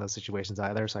capitalizing in those situations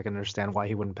either. So I can understand why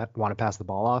he wouldn't want to pass the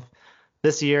ball off.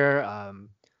 This year,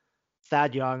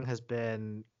 Thad Young has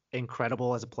been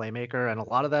incredible as a playmaker. And a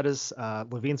lot of that is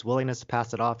LaVine's willingness to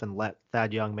pass it off and let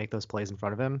Thad Young make those plays in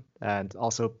front of him. And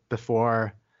also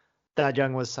before Thad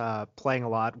Young was playing a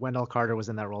lot, Wendell Carter was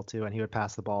in that role too, and he would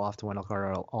pass the ball off to Wendell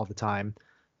Carter all the time.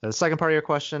 The second part of your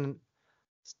question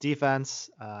is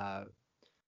defense.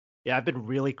 Yeah, I've been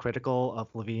really critical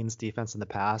of LaVine's defense in the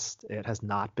past. It has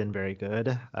not been very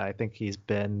good. I think he's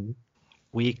been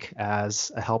weak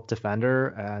as a help defender.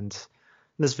 And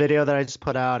in this video that I just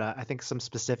put out, I think some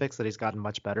specifics that he's gotten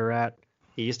much better at.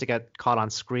 He used to get caught on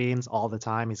screens all the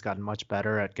time. He's gotten much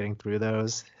better at getting through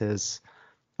those. His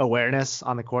awareness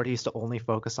on the court, he used to only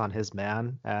focus on his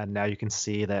man. And now you can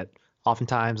see that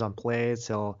oftentimes on plays,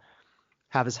 he'll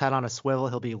have his head on a swivel.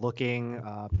 He'll be looking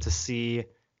to see,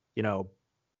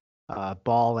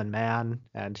 ball and man,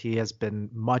 and he has been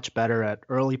much better at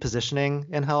early positioning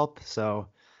and help. So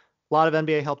a lot of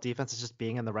NBA help defense is just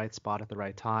being in the right spot at the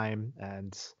right time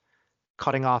and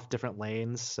cutting off different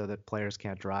lanes so that players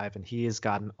can't drive, and he has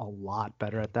gotten a lot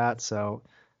better at that. So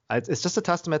it's just a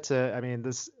testament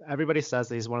to, everybody says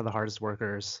that he's one of the hardest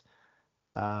workers,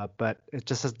 but it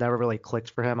just has never really clicked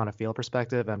for him on a field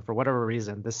perspective, and for whatever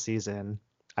reason this season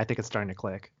I think it's starting to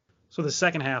click. So the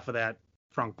second half of that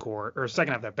front court, or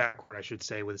second half of that backcourt, I should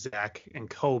say, with Zach and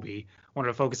Kobe. I wanted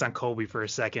to focus on Kobe for a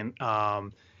second.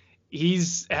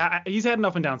 He's had an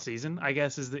up and down season, I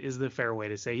guess is the fair way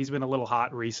to say. He's been a little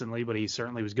hot recently, but he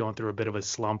certainly was going through a bit of a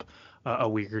slump a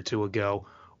week or two ago.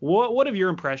 What have your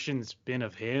impressions been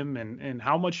of him, and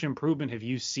how much improvement have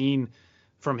you seen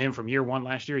from him from year one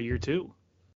last year, year two?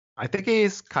 I think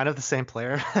he's kind of the same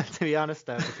player, to be honest,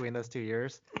 between those 2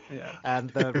 years. Yeah. And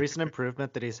the recent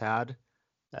improvement that he's had,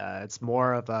 it's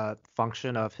more of a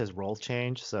function of his role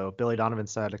change. So Billy Donovan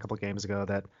said a couple games ago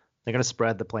that they're going to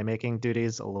spread the playmaking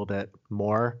duties a little bit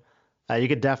more. You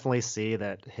could definitely see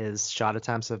that his shot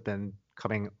attempts have been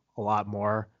coming a lot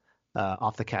more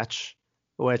off the catch,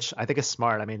 which I think is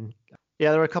smart. I mean, yeah,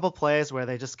 there were a couple plays where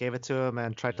they just gave it to him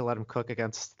and tried to let him cook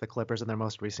against the Clippers in their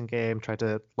most recent game, tried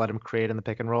to let him create in the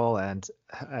pick and roll. And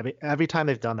I mean, every time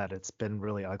they've done that, it's been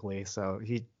really ugly. So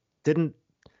he didn't,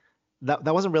 that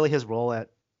wasn't really his role at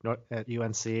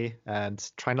UNC,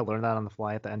 and trying to learn that on the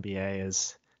fly at the NBA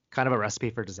is kind of a recipe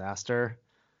for disaster.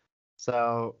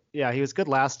 So yeah, he was good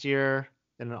last year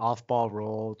in an off-ball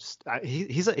role.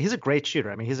 He's a great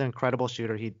shooter. I mean, he's an incredible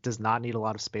shooter. He does not need a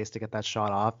lot of space to get that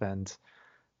shot off, and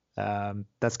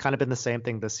that's kind of been the same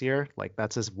thing this year. Like,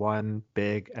 that's his one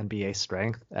big NBA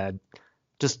strength, and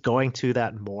just going to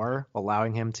that more,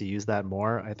 allowing him to use that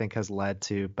more, I think has led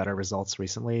to better results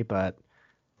recently. But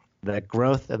the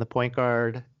growth in the point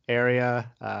guard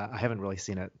area, I haven't really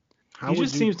seen it. He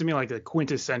just seems to me like a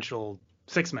quintessential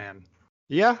six-man.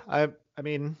 Yeah, I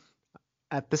mean,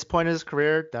 at this point in his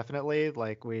career, definitely.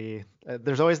 Like,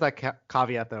 there's always that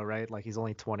caveat though, right? Like, he's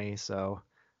only 20, so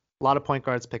A lot of point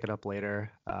guards pick it up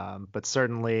later, but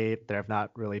certainly there have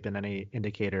not really been any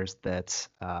indicators that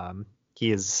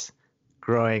he is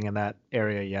growing in that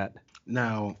area yet.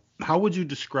 Now, how would you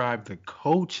describe the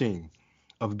coaching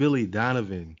of Billy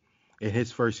Donovan in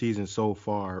his first season so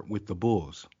far with the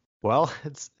Bulls? Well,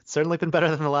 it's certainly been better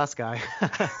than the last guy.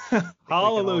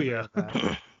 Hallelujah.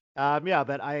 Yeah,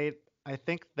 but I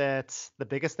think that the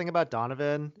biggest thing about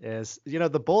Donovan is,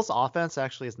 the Bulls offense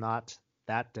actually is not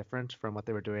that different from what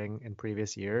they were doing in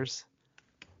previous years.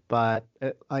 But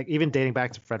like even dating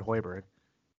back to Fred Hoiberg,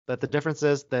 but the difference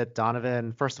is that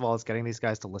Donovan, first of all, is getting these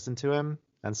guys to listen to him.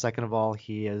 And second of all,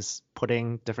 he is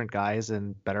putting different guys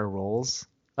in better roles.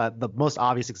 The most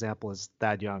obvious example is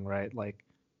Thad Young, right? Like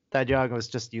Thad Young was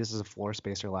just used as a floor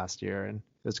spacer last year, and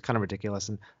it was kind of ridiculous.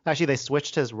 And actually, they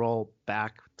switched his role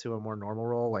back to a more normal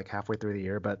role like halfway through the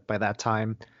year. But by that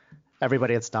time,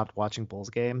 everybody had stopped watching Bulls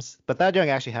games. But Thad Young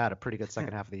actually had a pretty good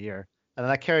second half of the year. And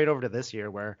then that carried over to this year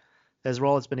where his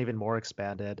role has been even more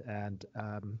expanded. And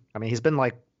I mean, he's been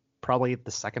like probably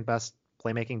the second best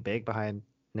playmaking big behind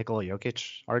Nikola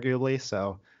Jokic, arguably.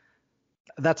 So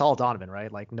that's all Donovan,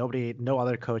 right? Like no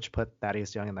other coach put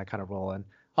Thaddeus Young in that kind of role. And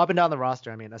up and down the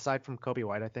roster, I mean, aside from Kobe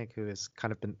White, I think, who has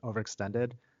kind of been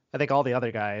overextended, I think all the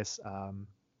other guys,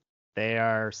 they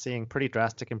are seeing pretty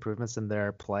drastic improvements in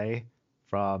their play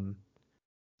from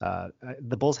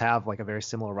the Bulls have like a very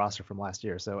similar roster from last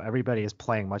year. So everybody is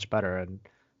playing much better. And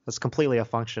that's completely a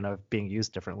function of being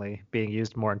used differently, being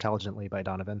used more intelligently by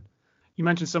Donovan. You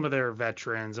mentioned some of their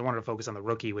veterans. I wanted to focus on the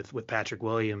rookie with Patrick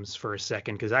Williams for a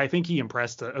second, because I think he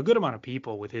impressed a good amount of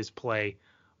people with his play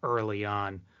early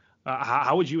on.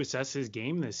 How would you assess his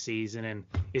game this season? And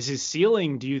is his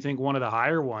ceiling, do you think, one of the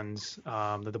higher ones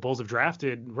that the Bulls have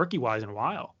drafted rookie-wise in a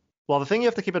while? Well, the thing you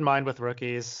have to keep in mind with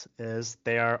rookies is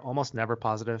they are almost never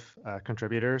positive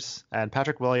contributors. And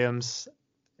Patrick Williams,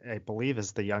 I believe,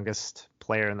 is the youngest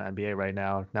player in the NBA right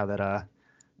now that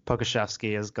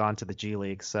Pokusevski has gone to the G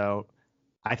League. So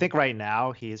I think right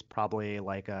now he's probably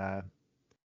like a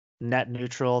net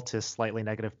neutral to slightly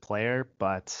negative player.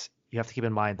 But you have to keep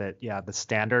in mind that, yeah, the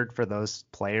standard for those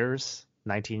players,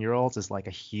 19-year-olds, is like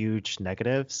a huge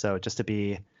negative. So just to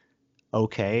be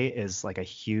okay is like a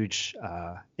huge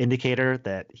indicator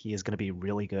that he is going to be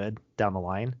really good down the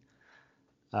line.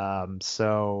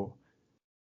 So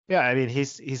yeah, I mean,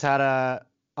 he's had a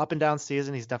up and down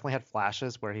season. He's definitely had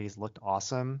flashes where he's looked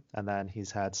awesome, and then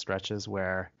he's had stretches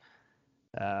where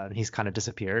he's kind of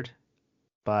disappeared.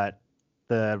 But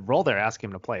the role they're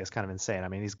asking him to play is kind of insane. I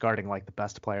mean, he's guarding like the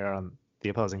best player on the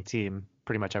opposing team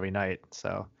pretty much every night.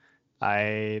 So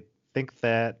I think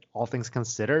that all things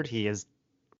considered, he has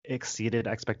exceeded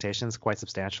expectations quite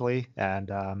substantially. And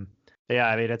yeah,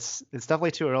 I mean, it's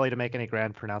definitely too early to make any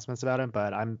grand pronouncements about him,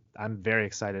 but I'm very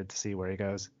excited to see where he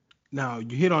goes. Now,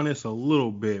 you hit on this a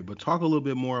little bit, but talk a little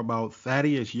bit more about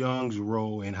Thaddeus Young's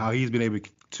role and how he's been able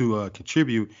to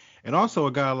contribute, and also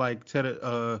a guy like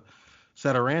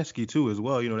Satoransky too as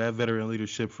well. That veteran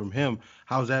leadership from him.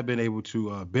 How's that been able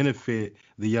to benefit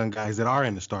the young guys that are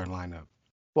in the starting lineup?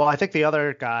 Well, I think the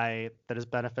other guy that has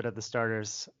benefited the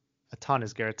starters a ton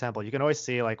is Garrett Temple. You can always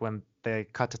see, like, when they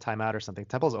cut to timeout or something,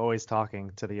 Temple's always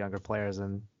talking to the younger players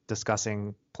and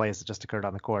discussing plays that just occurred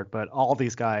on the court. But all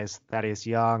these guys, Thaddeus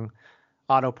Young,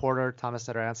 Otto Porter, Thomas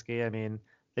Satoransky, I mean,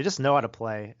 they just know how to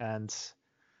play. And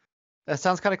that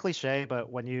sounds kind of cliche,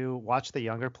 but when you watch the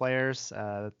younger players,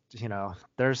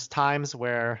 there's times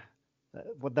where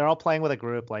they're all playing with a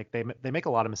group, like they make a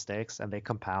lot of mistakes and they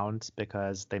compound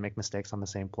because they make mistakes on the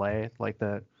same play. Like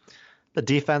the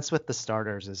defense with the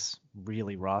starters is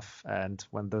really rough, and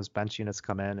when those bench units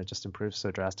come in, it just improves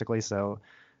so drastically. So,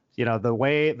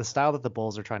 the style that the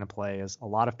Bulls are trying to play is a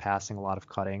lot of passing, a lot of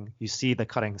cutting. You see the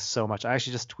cutting so much. I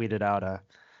actually just tweeted out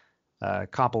a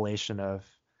compilation of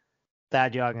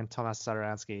Thad Young and Tomas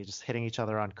Satoransky just hitting each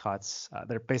other on cuts.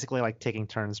 They're basically like taking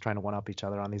turns trying to one-up each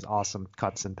other on these awesome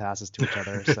cuts and passes to each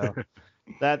other. So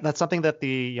that's something that the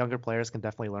younger players can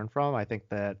definitely learn from. I think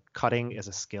that cutting is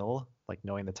a skill, like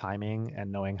knowing the timing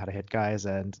and knowing how to hit guys.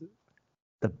 And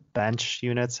the bench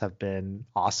units have been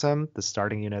awesome. The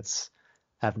starting units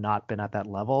have not been at that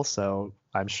level. So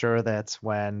I'm sure that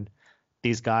when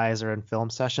these guys are in film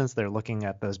sessions, they're looking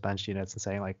at those bench units and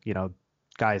saying, like,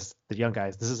 guys, the young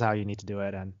guys, this is how you need to do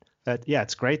it. And yeah,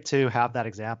 it's great to have that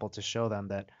example to show them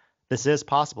that this is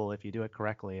possible if you do it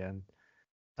correctly. And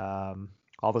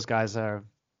all those guys are,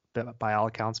 by all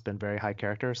accounts, been very high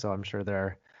character. So I'm sure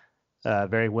they're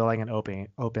very willing and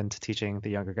open to teaching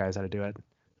the younger guys how to do it.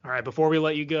 All right, before we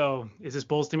let you go, is this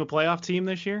Bulls team a playoff team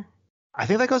this year? I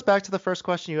think that goes back to the first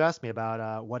question you asked me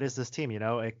about what is this team?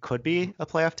 It could be a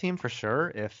playoff team for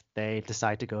sure if they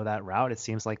decide to go that route. It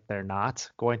seems like they're not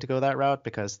going to go that route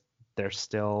because they're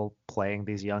still playing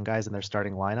these young guys in their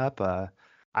starting lineup.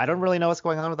 I don't really know what's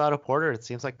going on with Otto Porter. It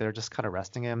seems like they're just kind of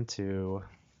resting him to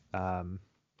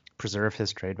preserve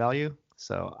his trade value.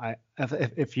 So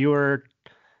if you were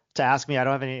to ask me, I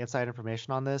don't have any inside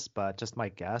information on this, but just my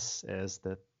guess is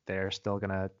that they're still going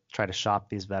to try to shop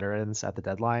these veterans at the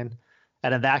deadline.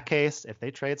 And in that case, if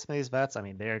they trade some of these vets, I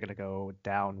mean, they're going to go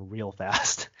down real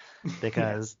fast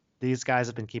because these guys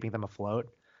have been keeping them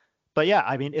afloat. But yeah,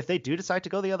 I mean, if they do decide to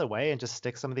go the other way and just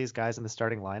stick some of these guys in the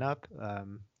starting lineup,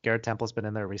 Garrett Temple's been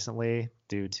in there recently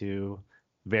due to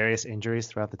various injuries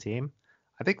throughout the team.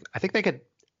 I think they could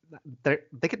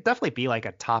definitely be like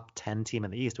a top 10 team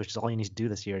in the East, which is all you need to do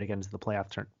this year to get into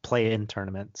the play-in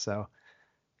tournament. So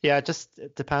yeah, it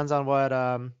depends on what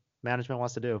management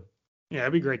wants to do. Yeah,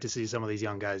 it'd be great to see some of these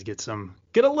young guys get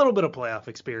a little bit of playoff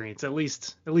experience, at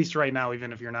least right now,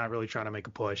 even if you're not really trying to make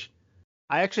a push.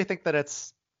 I actually think that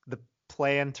the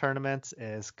play-in tournament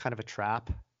is kind of a trap.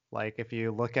 Like if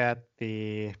you look at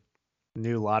the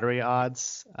new lottery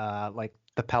odds, like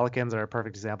the Pelicans are a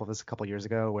perfect example of this a couple years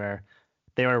ago where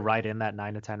they were right in that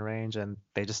 9 to 10 range and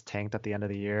they just tanked at the end of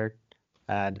the year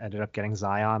and ended up getting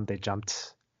Zion. They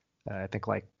jumped, I think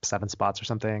like 7 spots or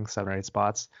something, 7 or 8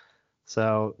 spots.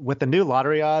 So with the new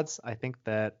lottery odds, I think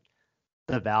that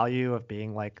the value of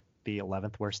being like the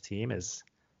 11th worst team is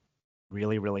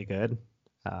really, really good,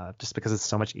 just because it's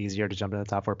so much easier to jump into the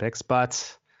top 4 picks.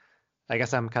 But I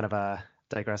guess I'm kind of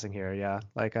digressing here. Yeah,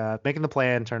 like making the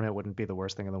play-in tournament wouldn't be the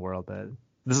worst thing in the world, but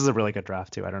this is a really good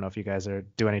draft too. I don't know if you guys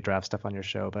do any draft stuff on your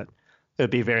show, but it would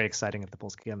be very exciting if the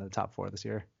Bulls could get into the top 4 this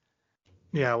year.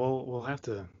 Yeah, we'll have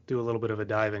to do a little bit of a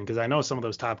dive in because I know some of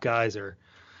those top guys are.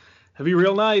 It'd be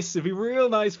real nice. It'd be real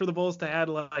nice for the Bulls to add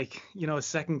like, a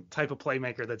second type of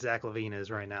playmaker that Zach LaVine is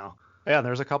right now. Yeah,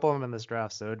 there's a couple of them in this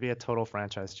draft, so it'd be a total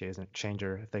franchise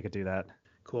changer if they could do that.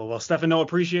 Cool. Well, Stefan,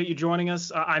 appreciate you joining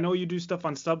us. I know you do stuff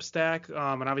on Substack,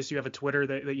 and obviously you have a Twitter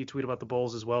that you tweet about the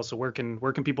Bulls as well. So where can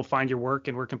people find your work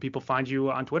and where can people find you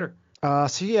on Twitter?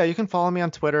 So yeah, you can follow me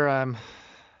on Twitter. I'm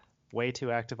way too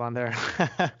active on there.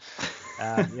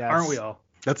 Aren't we all?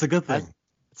 That's a good thing.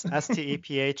 It's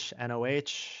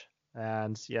STEPHNOH.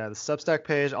 And yeah, the Substack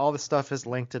page, all the stuff is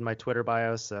linked in my Twitter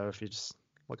bio. So if you just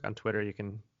look on Twitter, you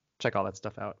can check all that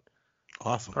stuff out.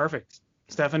 Awesome. Perfect.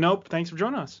 Stefan Nope, thanks for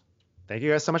joining us. Thank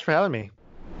you guys so much for having me.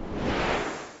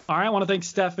 All right, I want to thank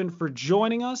Stefan for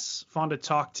joining us. Fun to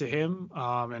talk to him,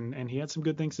 and he had some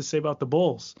good things to say about the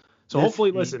Bulls. So yes,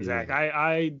 hopefully, listen, Zach,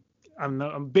 I'm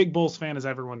a big Bulls fan, as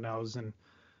everyone knows, and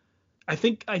I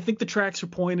think the tracks are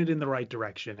pointed in the right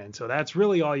direction, and so that's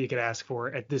really all you could ask for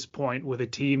at this point with a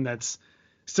team that's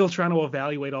still trying to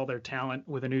evaluate all their talent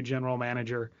with a new general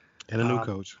manager and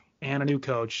a new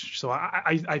coach. So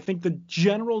I think the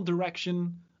general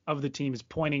direction of the team is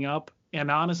pointing up, and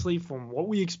honestly, from what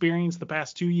we experienced the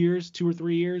past 2 or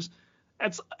 3 years,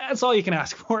 that's all you can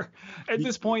ask for at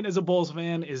this point as a Bulls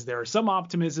fan. Is there some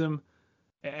optimism,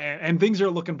 and things are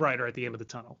looking brighter at the end of the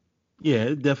tunnel. Yeah,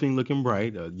 it's definitely looking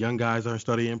bright. Young guys are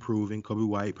starting improving. Kobe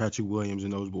White, Patrick Williams,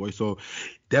 and those boys. So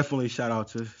definitely shout out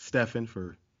to Stefan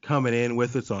for coming in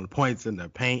with us on points in the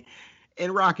paint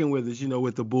and rocking with us,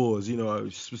 with the Bulls,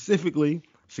 specifically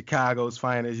Chicago's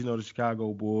finest, the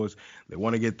Chicago Bulls. They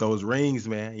want to get those rings,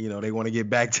 man. They want to get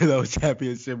back to those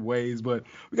championship ways. But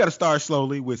we got to start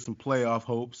slowly with some playoff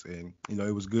hopes. And,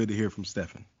 it was good to hear from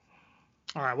Stefan.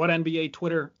 All right, what NBA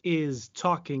Twitter is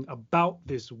talking about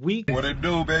this week? What it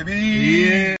do, baby?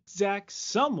 Yeah. Zach,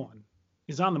 someone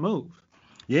is on the move.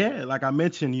 Yeah, like I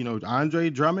mentioned, Andre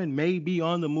Drummond may be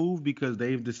on the move because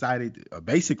they've decided,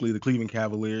 basically the Cleveland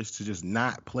Cavaliers, to just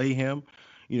not play him,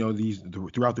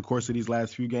 throughout the course of these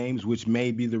last few games, which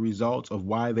may be the result of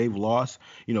why they've lost,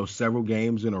 several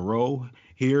games in a row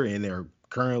here, and they're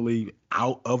currently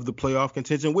out of the playoff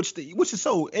contention, which is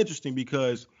so interesting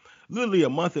because literally a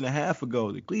month and a half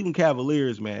ago, the Cleveland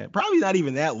Cavaliers, man, probably not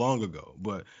even that long ago,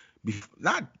 but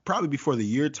probably before the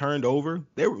year turned over,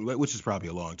 which is probably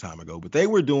a long time ago, but they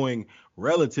were doing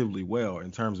relatively well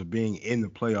in terms of being in the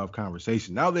playoff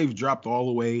conversation. Now they've dropped all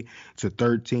the way to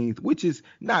 13th, which is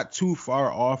not too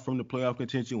far off from the playoff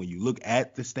contention when you look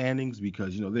at the standings,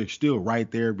 because they're still right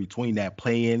there between that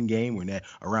play-in game when that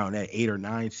around that 8 or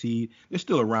 9 seed. They're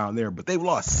still around there, but they've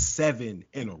lost 7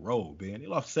 in a row, man. They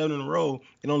lost 7 in a row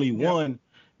and only won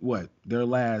their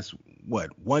last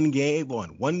one game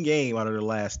out of their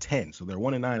last 10. So they're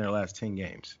 1-9 in their last 10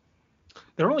 games.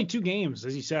 There are only 2 games,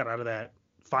 as you said, out of that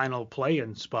final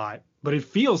play-in spot, but it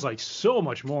feels like so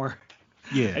much more.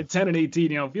 Yeah. At 10 and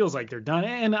 18, it feels like they're done.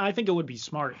 And I think it would be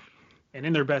smart and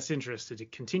in their best interest to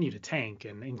continue to tank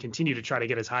and continue to try to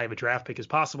get as high of a draft pick as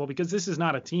possible, because this is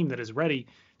not a team that is ready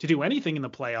to do anything in the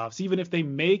playoffs. Even if they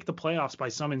make the playoffs by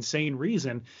some insane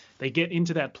reason, they get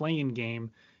into that play-in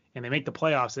game and they make the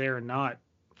playoffs, they are not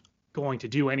going to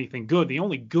do anything good. The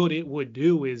only good it would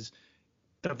do is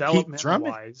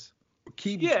development-wise.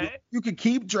 You could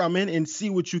keep Drummond and see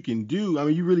what you can do. I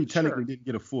mean, you really technically didn't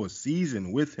get a full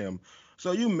season with him.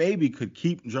 So you maybe could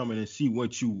keep Drummond and see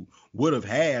what you would have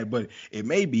had, but it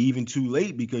may be even too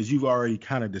late because you've already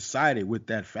kind of decided with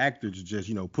that factor to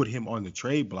just, put him on the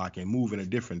trade block and move in a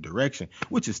different direction,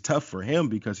 which is tough for him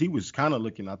because he was kind of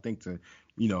looking, I think, to,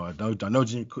 I know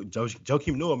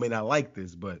Joakim Noah may not like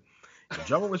this, but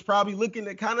Drummond was probably looking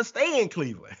to kind of stay in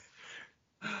Cleveland.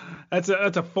 That's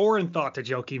a foreign thought to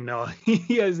Joakim Noah.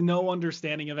 He has no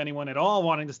understanding of anyone at all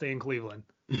wanting to stay in Cleveland.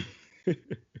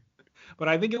 But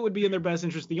I think it would be in their best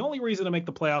interest. The only reason to make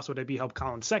the playoffs would be help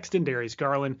Colin Sexton, Darius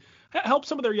Garland, help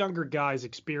some of their younger guys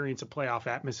experience a playoff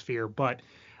atmosphere. But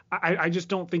I just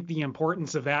don't think the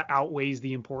importance of that outweighs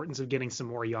the importance of getting some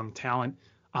more young talent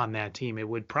on that team. It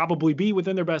would probably be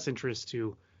within their best interest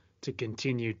to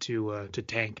continue to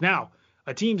tank. Now,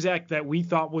 a team, Zach, that we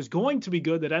thought was going to be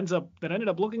good that ended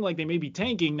up looking like they may be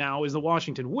tanking now is the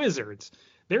Washington Wizards.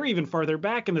 They're even farther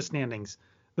back in the standings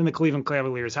than the Cleveland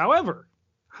Cavaliers. However,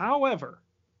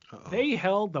 they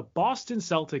held the Boston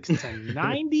Celtics to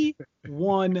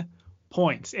 91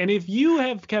 points. And if you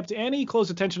have kept any close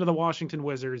attention to the Washington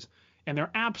Wizards and their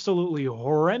absolutely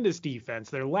horrendous defense,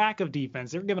 their lack of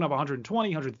defense, they're giving up 120,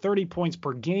 130 points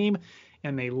per game,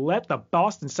 and they let the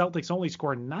Boston Celtics only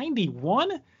score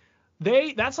 91.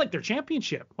 That's like their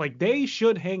championship. Like, they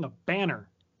should hang a banner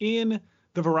in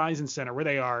the Verizon Center where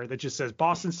they are that just says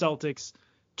Boston Celtics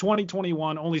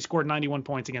 2021 only scored 91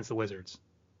 points against the Wizards.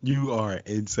 You are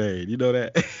insane. You know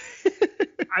that?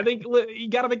 I think you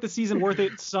got to make the season worth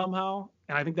it somehow,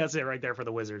 and I think that's it right there for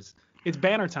the Wizards. It's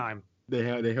banner time. They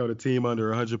held a team under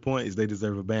 100 points. They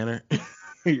deserve a banner.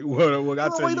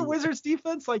 The Wizards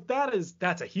defense,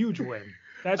 that's a huge win.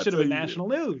 That should have been national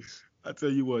news. I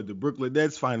tell you what, the Brooklyn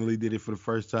Nets finally did it for the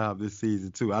first time this season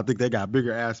too. I think they got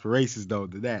bigger aspirations though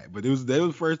than that. But it was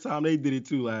the first time they did it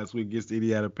too last week against the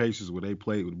Indiana Pacers when the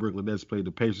Brooklyn Nets played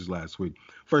the Pacers last week.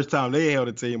 First time they held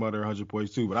a team under 100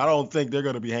 points too. But I don't think they're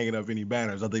going to be hanging up any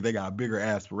banners. I think they got bigger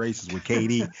aspirations with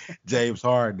KD, James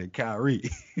Harden, and Kyrie.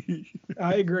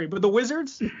 I agree. But the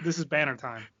Wizards, this is banner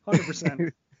time,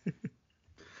 100%.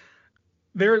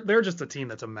 They're just a team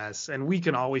that's a mess, and we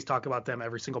can always talk about them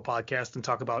every single podcast and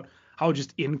talk about how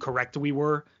just incorrect we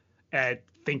were at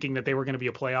thinking that they were going to be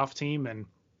a playoff team. And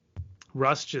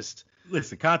Russ just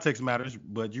listen. Context matters,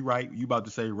 but you're right. You about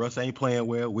to say Russ ain't playing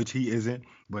well, which he isn't.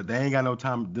 But they ain't got no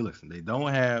time. Listen, they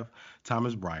don't have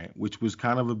Thomas Bryant, which was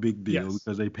kind of a big deal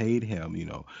because they paid him.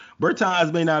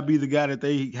 Bertans may not be the guy that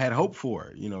they had hoped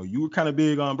for. You were kind of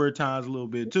big on Bertans a little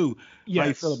bit too. Yes. How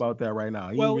you feel about that right now?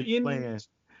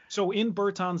 So in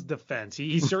Bertans' defense,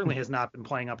 he certainly has not been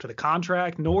playing up to the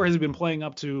contract, nor has he been playing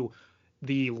up to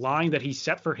the line that he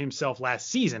set for himself last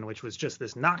season, which was just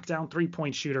this knockdown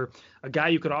three-point shooter, a guy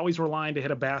you could always rely on to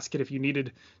hit a basket if you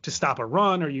needed to stop a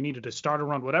run or you needed to start a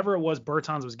run. Whatever it was,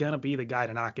 Bertans was going to be the guy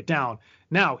to knock it down.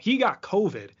 Now, he got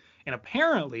COVID, and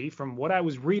apparently, from what I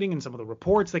was reading and some of the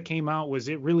reports that came out, was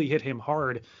it really hit him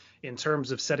hard in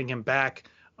terms of setting him back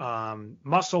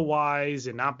muscle wise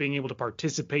and not being able to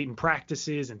participate in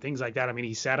practices and things like that. I mean,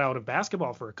 he sat out of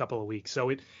basketball for a couple of weeks. So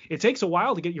it takes a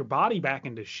while to get your body back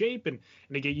into shape and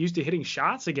to get used to hitting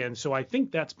shots again. So I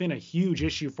think that's been a huge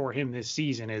issue for him this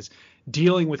season, is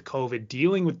dealing with COVID,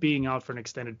 dealing with being out for an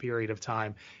extended period of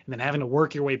time, and then having to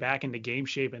work your way back into game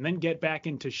shape and then get back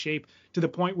into shape to the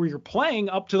point where you're playing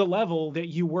up to the level that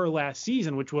you were last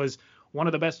season, which was one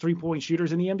of the best 3-point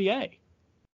shooters in the NBA.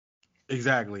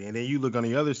 Exactly. And then you look on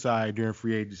the other side during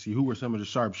free agency, who were some of the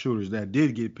sharp shooters that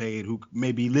did get paid, who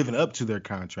may be living up to their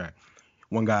contract.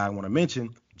 One guy I want to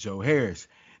mention, Joe Harris.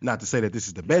 Not to say that this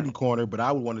is the betting corner, but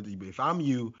I would want to, if I'm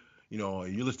you, you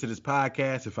listen to this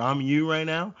podcast, if I'm you right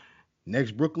now,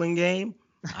 next Brooklyn game,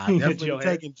 I'm definitely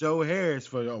taking Joe Harris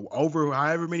for over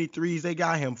however many threes they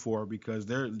got him for, because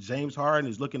James Harden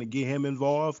is looking to get him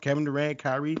involved. Kevin Durant,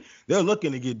 Kyrie, they're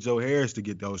looking to get Joe Harris to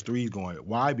get those threes going.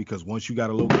 Why? Because once you got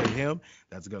to locate him,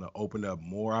 that's going to open up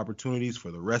more opportunities for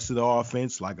the rest of the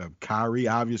offense, like a Kyrie,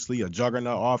 obviously, a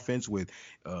juggernaut offense with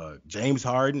James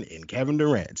Harden and Kevin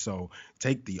Durant. So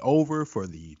take the over for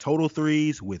the total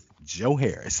threes with Joe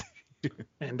Harris.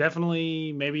 And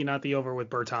definitely maybe not the over with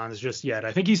Bertans just yet.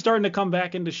 I think he's starting to come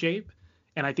back into shape,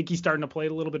 and I think he's starting to play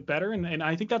a little bit better. And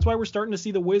I think that's why we're starting to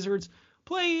see the Wizards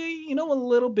play, a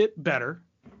little bit better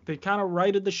They kind of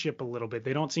righted the ship a little bit.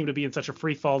 They don't seem to be in such a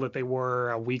free fall that they were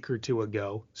a week or two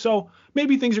ago. So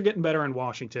maybe things are getting better in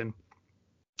Washington.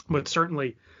 But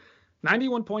certainly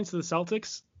 91 points to the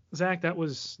Celtics, Zach, that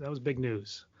was big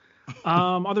news.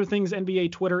 Other things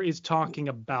NBA Twitter is talking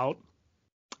about,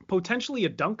 potentially a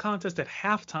dunk contest at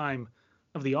halftime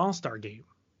of the All-Star game.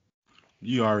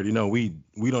 You already know we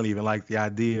don't even like the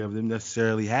idea of them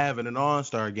necessarily having an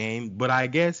All-Star game. But I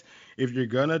guess if you're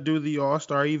going to do the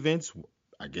All-Star events,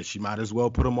 I guess you might as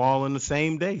well put them all in the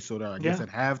same day. So that I guess at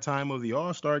halftime of the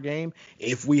All-Star game,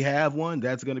 if we have one,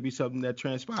 that's going to be something that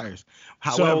transpires.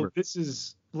 However,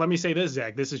 let me say this,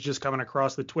 Zach. This is just coming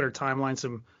across the Twitter timeline.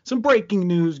 Some breaking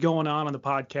news going on the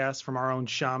podcast from our own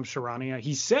Shams Charania.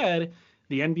 He said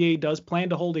the NBA does plan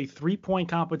to hold a 3-point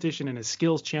competition and a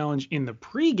skills challenge in the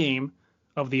pregame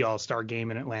of the All-Star game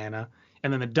in Atlanta,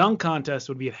 and then the dunk contest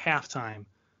would be at halftime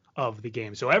of the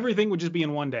game. So everything would just be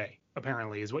in one day,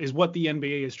 apparently, is what the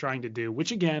NBA is trying to do,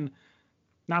 which, again,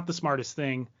 not the smartest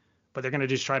thing, but they're going to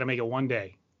just try to make it one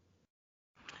day.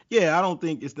 Yeah, I don't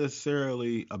think it's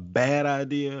necessarily a bad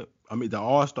idea. I mean, the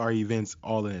All-Star events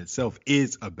all in itself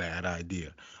is a bad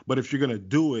idea. But if you're going to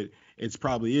do it, it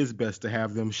probably is best to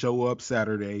have them show up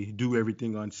Saturday, do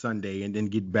everything on Sunday, and then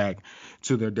get back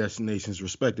to their destinations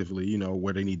respectively, you know,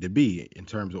 where they need to be in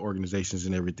terms of organizations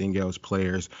and everything else,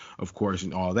 players, of course,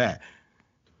 and all that.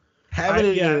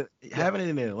 Having it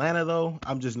in Atlanta, though,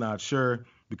 I'm just not sure,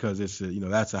 because it's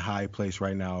that's a high place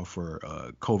right now for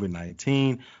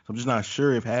COVID-19. So I'm just not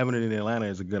sure if having it in Atlanta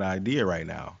is a good idea right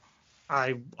now.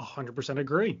 I 100%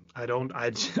 agree.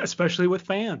 Especially with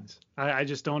fans. I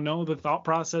just don't know the thought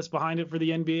process behind it for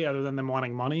the NBA other than them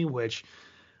wanting money, which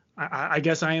I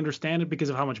guess I understand it because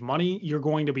of how much money you're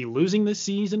going to be losing this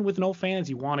season with no fans.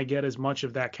 You want to get as much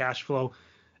of that cash flow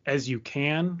as you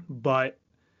can, but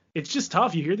it's just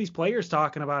tough. You hear these players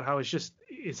talking about how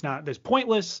there's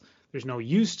pointless. There's no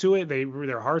use to it.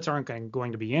 Their hearts aren't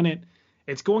going to be in it.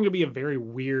 It's going to be a very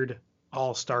weird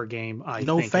All-Star game. I think.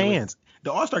 No fans.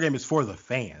 The All-Star game is for the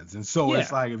fans, and so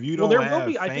it's like if you don't have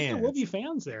fans, I think there will be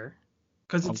fans there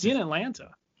because it's in Atlanta.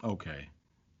 Okay,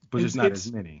 but it's not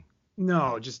as many.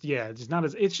 No, it's not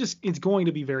as. It's going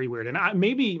to be very weird, and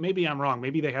maybe I'm wrong.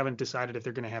 Maybe they haven't decided if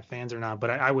they're going to have fans or not.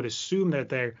 But I would assume that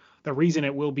the reason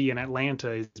it will be in Atlanta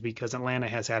is because Atlanta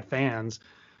has had fans,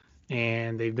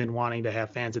 and they've been wanting to have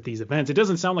fans at these events. It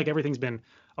doesn't sound like everything's been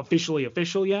official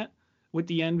yet with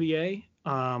the NBA.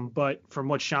 But from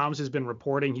what Shams has been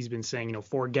reporting, he's been saying,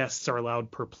 4 guests are allowed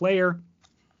per player.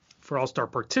 For All-Star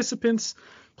participants,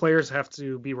 players have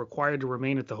to be required to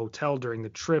remain at the hotel during the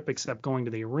trip, except going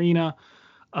to the arena.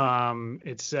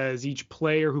 It says each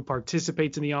player who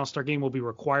participates in the All-Star game will be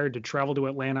required to travel to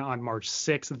Atlanta on March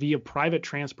 6th via private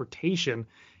transportation,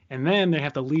 and then they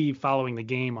have to leave following the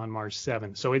game on March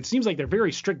 7th. So it seems like they're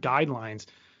very strict guidelines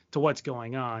to what's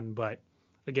going on. But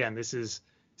again,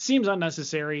 seems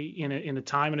unnecessary in a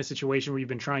time, in a situation where you've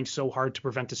been trying so hard to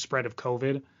prevent the spread of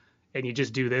COVID, and you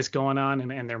just do this going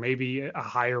on, and there may be a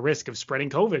higher risk of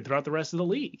spreading COVID throughout the rest of the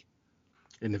league.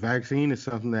 And the vaccine is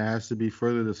something that has to be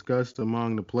further discussed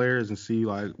among the players and see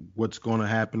like what's going to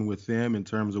happen with them in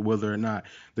terms of whether or not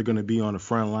they're going to be on the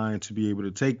front line to be able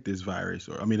to take this virus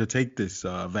to take this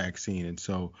vaccine. And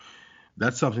so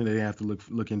that's something that they have to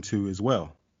look into as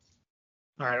well.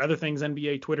 All right, other things,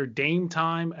 NBA Twitter, Dame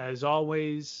time, as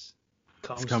always,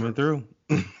 coming through.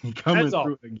 Coming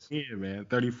through again, man.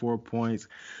 34 points,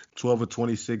 12 of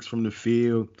 26 from the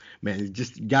field. Man, you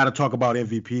just got to talk about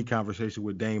MVP conversation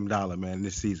with Dame Dollar, man,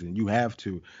 this season. You have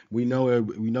to. We know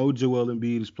Joel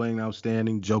Embiid is playing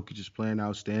outstanding. Jokic is playing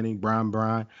outstanding.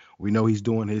 Bron, we know he's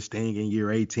doing his thing in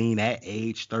year 18 at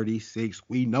age 36.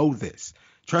 We know this.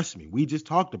 Trust me, we just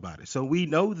talked about it. So we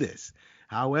know this.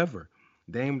 However,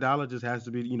 Dame Dollar just has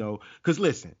to be, because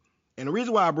listen, and the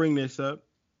reason why I bring this up,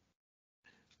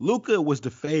 Luka was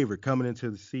the favorite coming into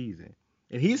the season,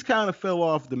 and he's kind of fell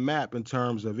off the map in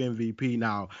terms of MVP.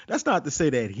 Now, that's not to say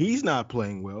that he's not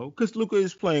playing well, because Luka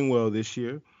is playing well this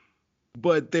year,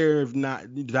 but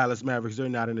Dallas Mavericks, they're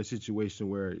not in a situation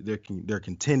where they're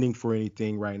contending for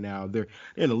anything right now. They're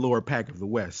in the lower pack of the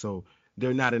West, so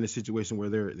they're not in a situation where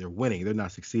they're winning. They're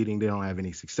not succeeding. They don't have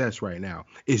any success right now.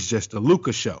 It's just a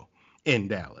Luka show in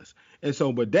Dallas. And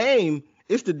so, but Dame,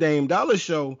 it's the Dame Dollar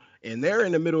show, and they're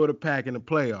in the middle of the pack in the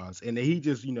playoffs. And he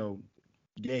just,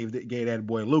 gave that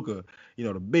boy Luka,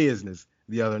 the business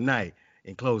the other night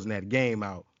and closing that game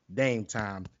out. Dame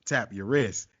time, tap your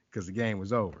wrist, because the game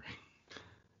was over.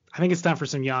 I think it's time for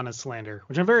some Giannis slander,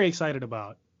 which I'm very excited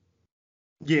about.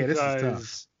 Yeah, this is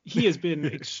tough. He has been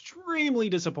extremely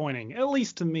disappointing, at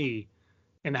least to me,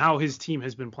 in how his team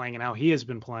has been playing and how he has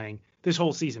been playing this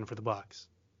whole season for the Bucks.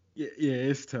 Yeah,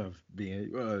 it's tough,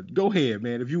 Ben. Go ahead,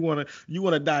 man. If you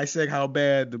wanna dissect how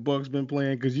bad the Bucks been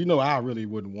playing, because I really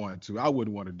wouldn't want to. I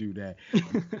wouldn't want to do that. I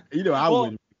Well, wouldn't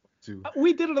want to.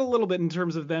 we did it a little bit in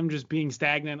terms of them just being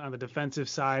stagnant on the defensive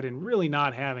side and really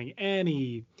not having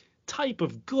any type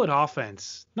of good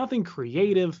offense. Nothing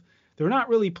creative. They're not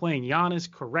really playing Giannis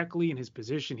correctly in his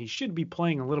position. He should be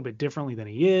playing a little bit differently than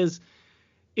he is.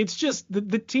 It's just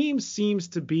the team seems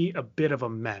to be a bit of a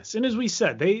mess. And as we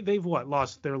said, they've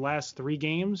lost their last 3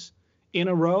 games in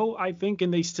a row, I think,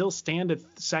 and they still stand at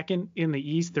second in the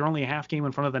East. They're only a half game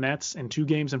in front of the Nets and 2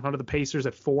 games in front of the Pacers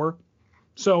at 4.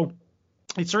 So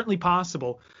it's certainly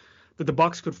possible that the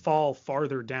Bucks could fall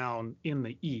farther down in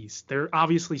the East. They're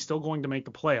obviously still going to make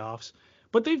the playoffs,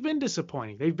 but they've been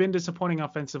disappointing. They've been disappointing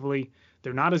offensively.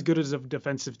 They're not as good as a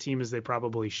defensive team as they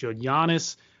probably should.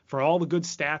 Giannis, for all the good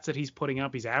stats that he's putting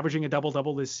up, he's averaging a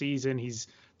double-double this season. He's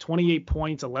 28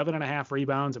 points, 11.5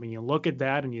 rebounds. I mean, you look at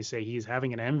that and you say he's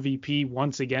having an MVP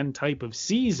once again type of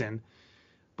season,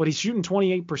 but he's shooting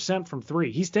 28% from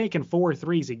 3. He's taking 4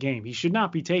 threes a game. He should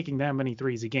not be taking that many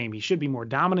threes a game. He should be more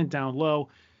dominant down low.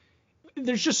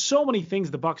 There's just so many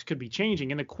things the Bucks could be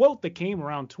changing. And the quote that came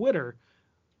around Twitter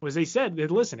was they said,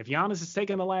 listen, if Giannis is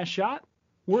taking the last shot,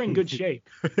 we're in good shape,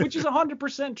 which is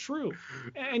 100% true.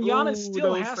 And Giannis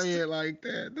still has to say it like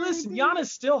that. Listen, Giannis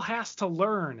still has to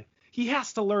learn. He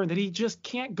has to learn that he just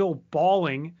can't go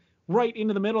balling right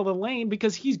into the middle of the lane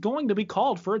because he's going to be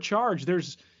called for a charge.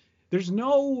 There's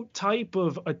no type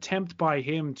of attempt by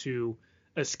him to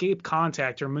escape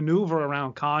contact or maneuver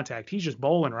around contact. He's just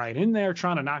bowling right in there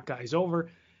trying to knock guys over.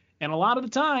 And a lot of the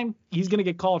time, he's going to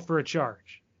get called for a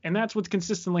charge. And that's what's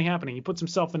consistently happening. He puts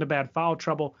himself into bad foul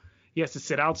trouble. He has to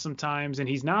sit out sometimes, and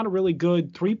he's not a really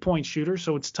good three-point shooter,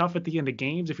 so it's tough at the end of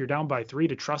games if you're down by 3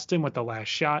 to trust him with the last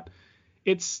shot.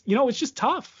 It's just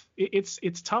tough.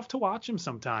 It's tough to watch him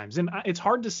sometimes. And it's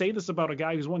hard to say this about a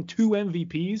guy who's won 2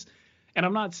 MVPs, and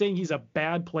I'm not saying he's a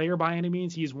bad player by any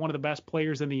means. He's one of the best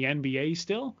players in the NBA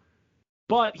still,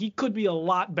 but he could be a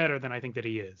lot better than I think that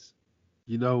he is.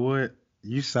 You know what?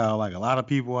 You sound like a lot of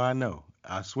people I know.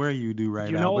 I swear you do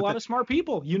right now. You know a lot of smart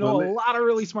people. You know a lot of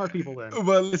really smart people then.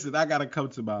 But listen, I got to come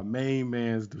to my main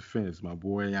man's defense, my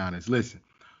boy Giannis. Listen,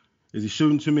 is he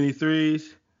shooting too many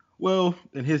threes? Well,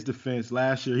 in his defense,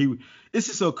 last year, it's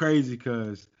just so crazy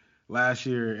because last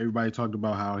year everybody talked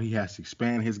about how he has to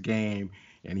expand his game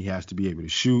and he has to be able to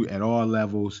shoot at all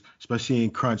levels, especially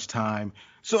in crunch time.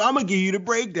 So I'm going to give you the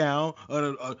breakdown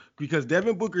because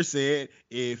Devin Booker said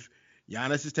if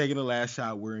Giannis is taking the last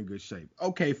shot, we're in good shape.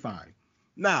 Okay, fine.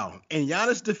 Now, in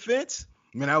Giannis' defense,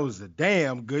 man, that was a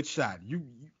damn good shot. You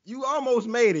almost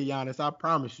made it, Giannis. I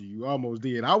promise you, you almost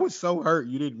did. I was so hurt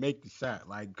you didn't make the shot,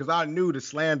 because I knew the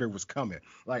slander was coming.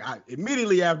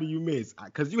 Immediately after you missed,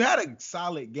 because you had a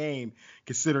solid game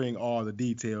considering all the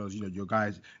details. Your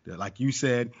guys, like you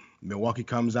said, Milwaukee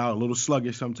comes out a little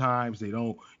sluggish sometimes. They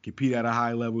don't compete at a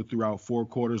high level throughout 4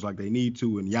 quarters like they need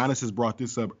to. And Giannis has brought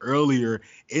this up earlier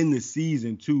in the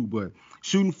season too. But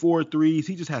shooting 4 threes,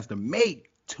 he just has to make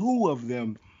 2 of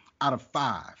them out of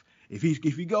 5. If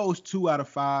he goes 2 out of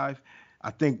 5, I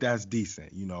think that's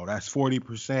decent. That's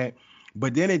 40%.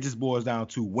 But then it just boils down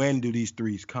to when do these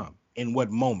threes come? In what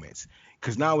moments?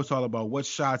 Because now it's all about what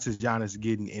shots is Giannis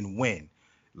getting and when.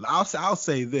 I'll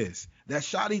say this. That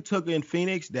shot he took in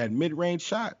Phoenix, that mid-range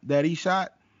shot that he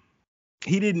shot,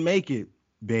 he didn't make it,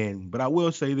 Ben. But I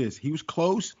will say this. He was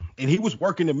close, and he was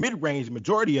working the mid-range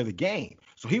majority of the game.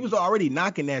 So he was already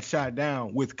knocking that shot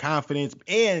down with confidence.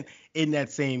 And in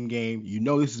that same game,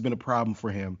 this has been a problem for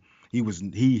him.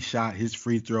 He shot his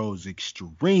free throws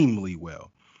extremely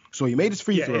well. So he made his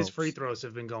free throws. Yeah, his free throws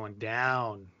have been going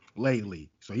down lately.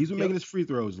 So he's been making his free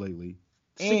throws lately.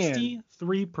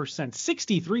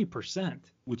 63%,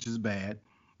 which is bad.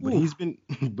 But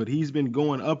he's been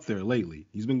going up there lately.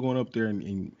 He's been going up there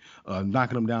and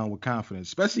knocking them down with confidence,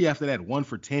 especially after that 1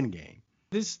 for 10 game.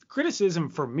 This criticism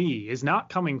for me is not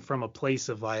coming from a place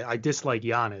of I dislike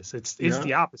Giannis. It's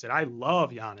the opposite. I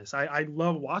love Giannis. I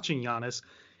love watching Giannis,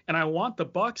 and I want the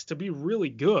Bucks to be really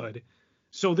good.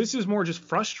 So this is more just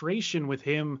frustration with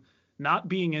him not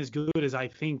being as good as I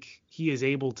think he is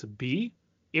able to be,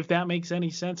 if that makes any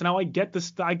sense. Now I get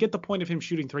the point of him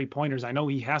shooting 3-pointers. I know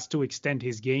he has to extend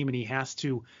his game and he has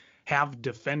to have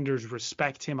defenders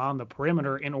respect him on the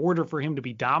perimeter in order for him to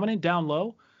be dominant down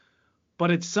low. But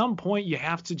at some point you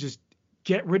have to just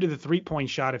get rid of the 3-point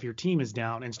shot if your team is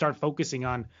down and start focusing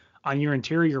on your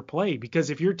interior play.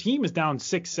 Because if your team is down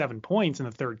 6-7 points in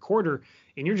the third quarter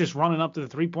and you're just running up to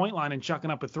the 3-point line and chucking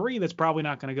up a 3 that's probably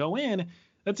not going to go in,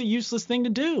 that's a useless thing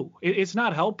to do. It's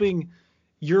not helping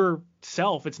your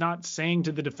itself. It's not saying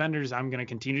to the defenders, I'm going to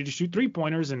continue to shoot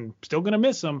 3-pointers and still going to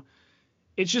miss them.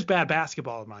 It's just bad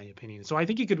basketball, in my opinion. So I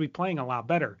think he could be playing a lot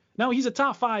better. Now, he's a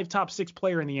top 5, top 6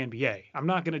 player in the NBA. I'm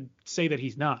not going to say that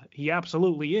he's not. He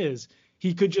absolutely is.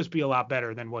 He could just be a lot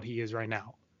better than what he is right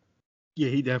now. Yeah,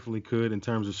 he definitely could in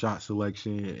terms of shot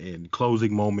selection and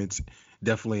closing moments.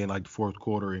 Definitely in like the fourth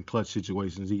quarter and clutch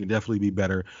situations, he can definitely be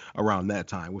better around that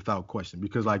time without question.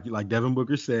 Because like Devin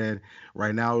Booker said,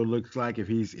 right now it looks like if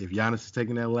Giannis is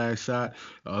taking that last shot,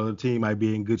 the other team might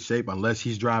be in good shape unless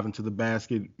he's driving to the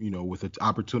basket, with an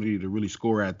opportunity to really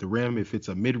score at the rim. If it's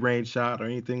a mid-range shot or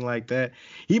anything like that,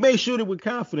 he may shoot it with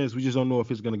confidence. We just don't know if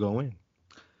it's going to go in.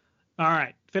 All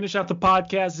right, finish out the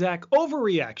podcast, Zach.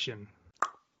 Overreaction.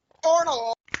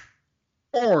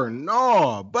 Or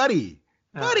no, buddy.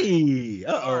 Buddy.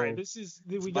 Uh-oh. All right, this is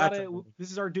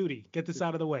our duty. Get this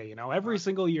out of the way. Every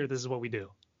single year, this is what we do.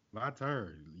 My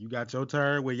turn. You got your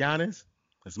turn with Giannis.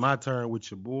 It's my turn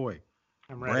with your boy.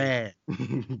 I'm ready.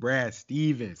 Brad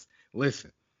Stevens.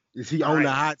 Listen, is he on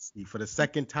the hot seat for the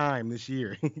second time this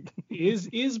year?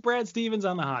 Is Brad Stevens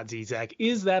on the hot seat, Zach?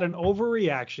 Is that an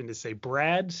overreaction to say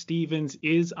Brad Stevens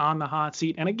is on the hot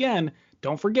seat? And again,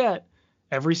 don't forget,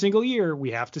 every single year,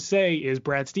 we have to say, is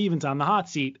Brad Stevens on the hot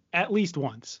seat at least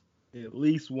once? At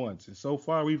least once. And so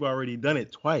far, we've already done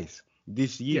it twice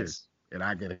this year. Yes. And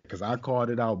I get it because I called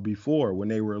it out before when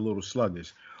they were a little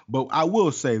sluggish. But I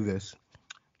will say this.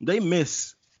 They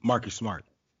miss Marcus Smart.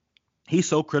 He's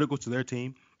so critical to their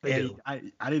team. I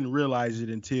didn't realize it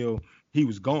until he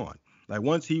was gone. Like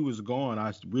once he was gone,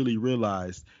 I really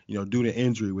realized, due to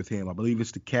injury with him, I believe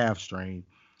it's the calf strain.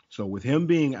 So with him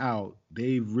being out,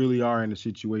 they really are in a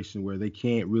situation where they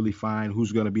can't really find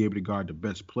who's going to be able to guard the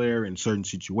best player in certain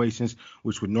situations,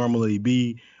 which would normally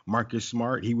be Marcus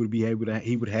Smart. He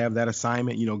would have that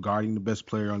assignment, guarding the best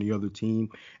player on the other team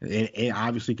and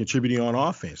obviously contributing on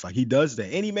offense. Like he does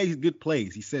that, and he makes good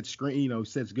plays. He sets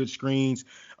sets good screens.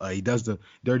 He does the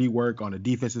dirty work on the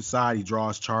defensive side. He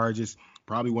draws charges.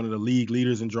 Probably one of the league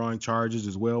leaders in drawing charges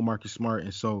as well, Marcus Smart.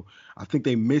 And so I think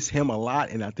they miss him a lot,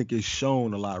 and I think it's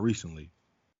shown a lot recently.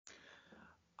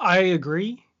 I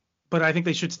agree, but I think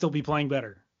they should still be playing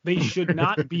better. They should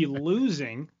not be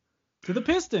losing to the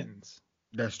Pistons.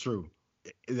 That's true.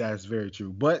 That's very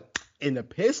true. But in the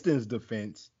Pistons'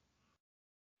 defense,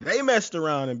 they messed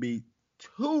around and beat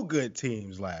 2 good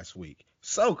teams last week.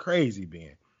 So crazy,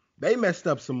 Ben. They messed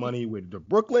up some money with the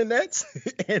Brooklyn Nets,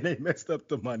 and they messed up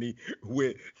the money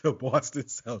with the Boston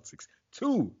Celtics.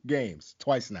 2 games,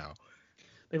 twice now.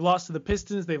 They've lost to the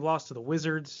Pistons. They've lost to the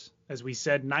Wizards. As we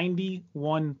said,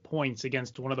 91 points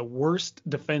against one of the worst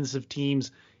defensive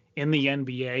teams in the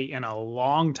NBA in a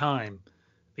long time.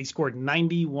 They scored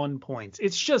 91 points.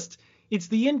 It's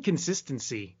the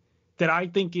inconsistency that I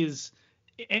think is,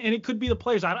 and it could be the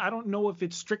players. I don't know if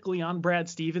it's strictly on Brad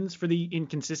Stevens for the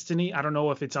inconsistency. I don't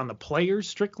know if it's on the players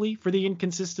strictly for the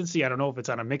inconsistency. I don't know if it's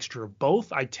on a mixture of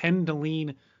both. I tend to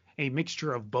lean a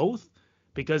mixture of both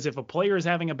because if a player is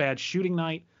having a bad shooting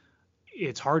night,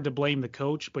 it's hard to blame the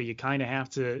coach, but you kind of have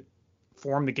to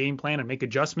form the game plan and make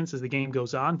adjustments as the game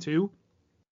goes on too.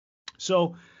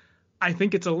 So I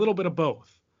think it's a little bit of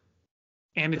both.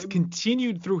 And it's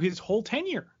continued through his whole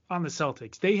tenure on the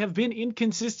Celtics. They have been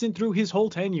inconsistent through his whole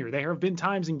tenure. There have been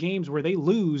times in games where they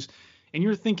lose, and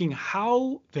you're thinking,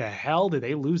 how the hell did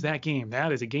they lose that game?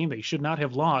 That is a game they should not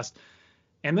have lost.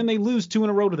 And then they lose 2 in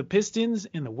a row to the Pistons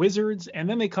and the Wizards, and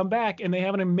then they come back and they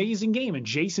have an amazing game. And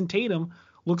Jason Tatum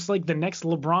looks like the next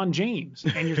LeBron James.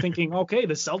 And you're thinking, okay,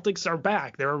 the Celtics are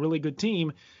back. They're a really good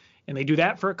team. And they do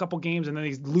that for a couple games, and then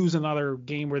they lose another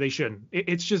game where they shouldn't.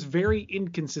 It's just very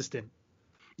inconsistent.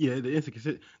 Yeah,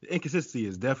 the inconsistency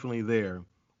is definitely there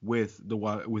with the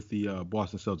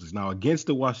Boston Celtics. Now, against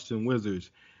the Washington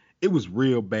Wizards, it was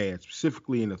real bad,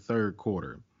 specifically in the third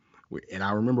quarter. And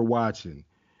I remember watching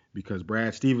because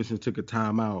Brad Stevenson took a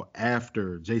timeout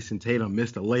after Jason Tatum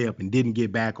missed a layup and didn't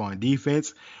get back on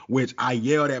defense, which I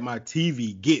yelled at my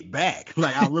TV, "Get back!"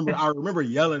 Like I remember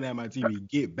yelling at my TV,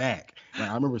 "Get back!" Like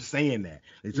I remember saying that.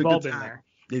 They took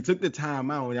the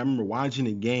timeout, and I remember watching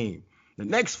the game. The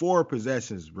next 4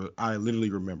 possessions, I literally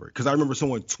remember because I remember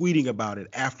someone tweeting about it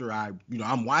after I'm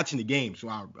watching the game. So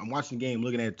I'm watching the game,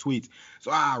 looking at tweets. So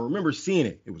I remember seeing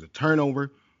it. It was a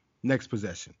turnover, next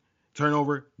possession,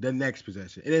 turnover, the next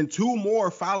possession, and then 2 more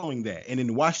following that. And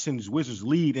then Washington's Wizards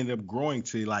lead ended up growing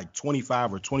to like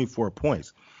 25 or 24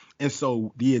 points. And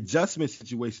so the adjustment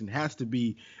situation has to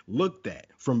be looked at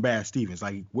from Brad Stevens.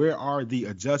 Like, where are the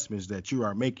adjustments that you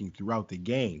are making throughout the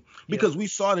game? Because we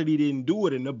saw that he didn't do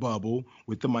it in the bubble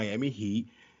with the Miami Heat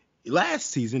last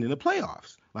season in the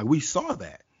playoffs. Like, we saw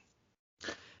that.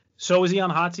 So is he on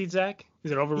the hot seat, Zach?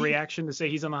 Is it overreaction to say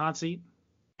he's on the hot seat?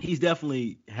 He's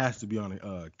definitely has to be on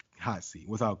a hot seat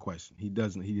without question. He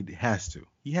has to.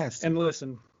 And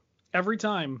listen, every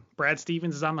time Brad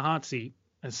Stevens is on the hot seat,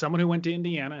 as someone who went to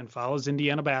Indiana and follows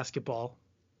Indiana basketball,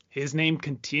 his name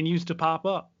continues to pop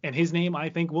up. And his name, I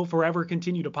think, will forever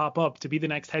continue to pop up to be the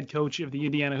next head coach of the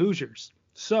Indiana Hoosiers.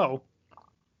 So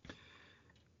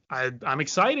I'm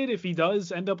excited if he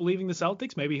does end up leaving the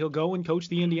Celtics. Maybe he'll go and coach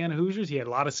the Indiana Hoosiers. He had a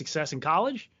lot of success in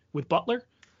college with Butler.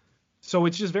 So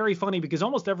it's just very funny because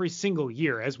almost every single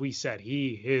year, as we said,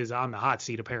 he is on the hot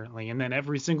seat apparently. And then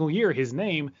every single year, his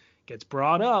name gets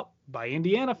brought up by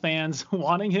Indiana fans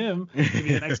wanting him to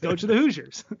be the next coach of the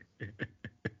Hoosiers.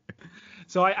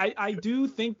 So I do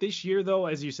think this year, though,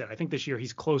 as you said, I think this year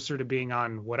he's closer to being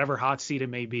on whatever hot seat it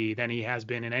may be than he has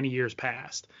been in any years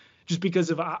past, just because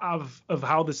of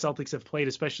how the Celtics have played,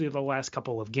 especially the last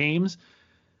couple of games.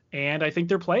 And I think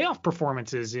their playoff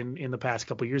performances in the past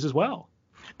couple of years as well.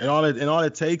 And all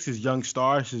it takes is young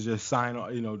stars to just sign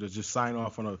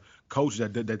off on a coach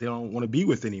that they don't want to be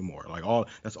with anymore.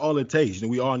 That's all it takes.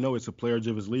 We all know it's a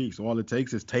player-driven league, so all it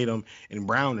takes is Tatum and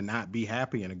Brown to not be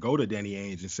happy and to go to Danny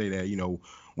Ainge and say that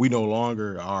we no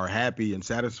longer are happy and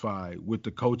satisfied with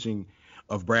the coaching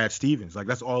of Brad Stevens.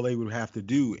 That's all they would have to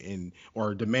do,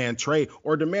 or demand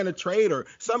a trade or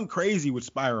something crazy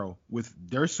with Spyro with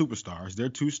their superstars, their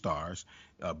two stars,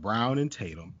 Brown and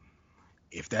Tatum.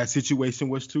 If that situation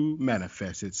was to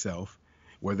manifest itself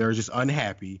where they're just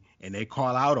unhappy and they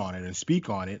call out on it and speak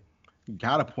on it, you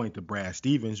got to point to Brad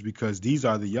Stevens, because these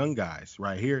are the young guys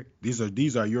right here.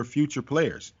 These are your future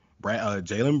players,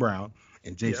 Jaylen Brown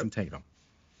and Jason Tatum.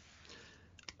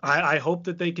 I hope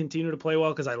that they continue to play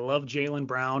well because I love Jaylen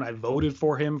Brown. I voted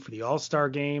for him for the All-Star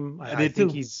game. I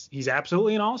think he's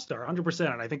absolutely an All-Star,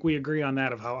 100%. And I think we agree on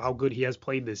that of how good he has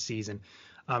played this season.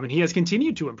 And he has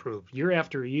continued to improve year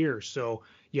after year. So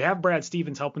you have Brad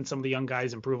Stevens helping some of the young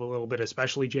guys improve a little bit,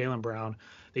 especially Jaylen Brown.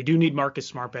 They do need Marcus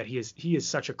Smart, but he is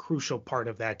such a crucial part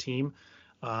of that team.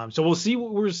 So we'll see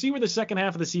where the second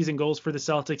half of the season goes for the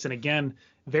Celtics. And again,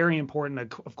 very important,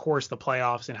 of course, the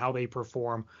playoffs and how they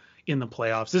perform in the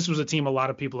playoffs. This was a team a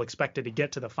lot of people expected to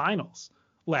get to the finals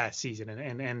last season,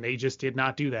 and they just did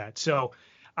not do that. So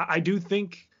I do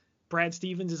think Brad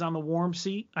Stevens is on the warm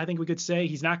seat. I think we could say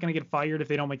he's not going to get fired if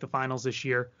they don't make the finals this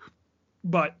year,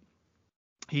 but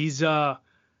he's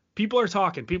people are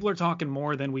talking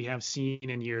more than we have seen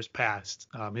in years past.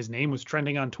 His name was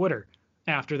trending on Twitter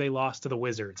after they lost to the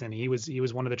Wizards, and he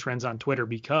was one of the trends on Twitter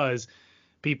because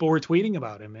people were tweeting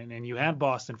about him, and you had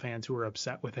Boston fans who were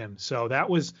upset with him. So that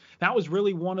was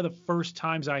really one of the first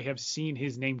times I have seen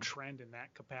his name trend in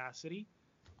that capacity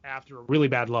after a really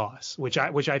bad loss, which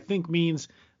I think means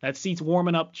that seat's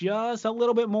warming up just a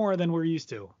little bit more than we're used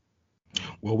to.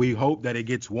 Well, we hope that it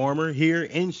gets warmer here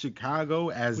in Chicago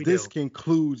as this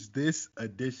concludes this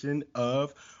edition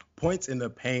of Points in the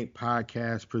Paint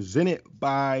podcast presented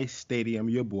by Stadium.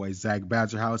 Your boy, Zach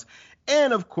Badgerhouse,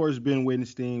 and of course, Ben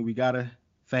Wittenstein. We got to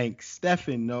thank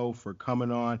Stephen Noe for coming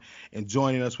on and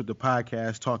joining us with the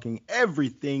podcast, talking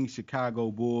everything Chicago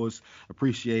Bulls.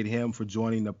 Appreciate him for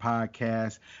joining the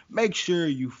podcast. Make sure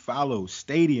you follow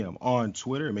Stadium on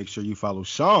Twitter. Make sure you follow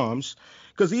Shams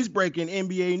because he's breaking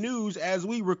NBA news as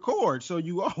we record. So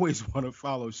you always want to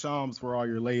follow Shams for all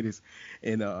your latest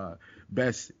and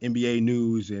best NBA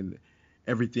news and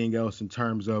everything else in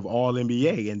terms of all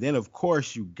NBA. And then, of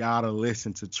course, you got to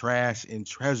listen to Trash and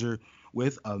Treasure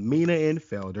with Amina and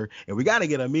Felder. And we got to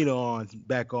get Amina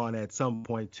back on at some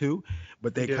point too.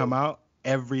 But they come out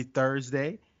every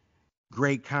Thursday.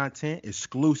 Great content,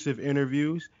 exclusive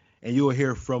interviews. And you'll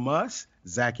hear from us,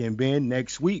 Zach and Ben,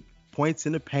 next week. Points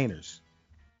in the Painters.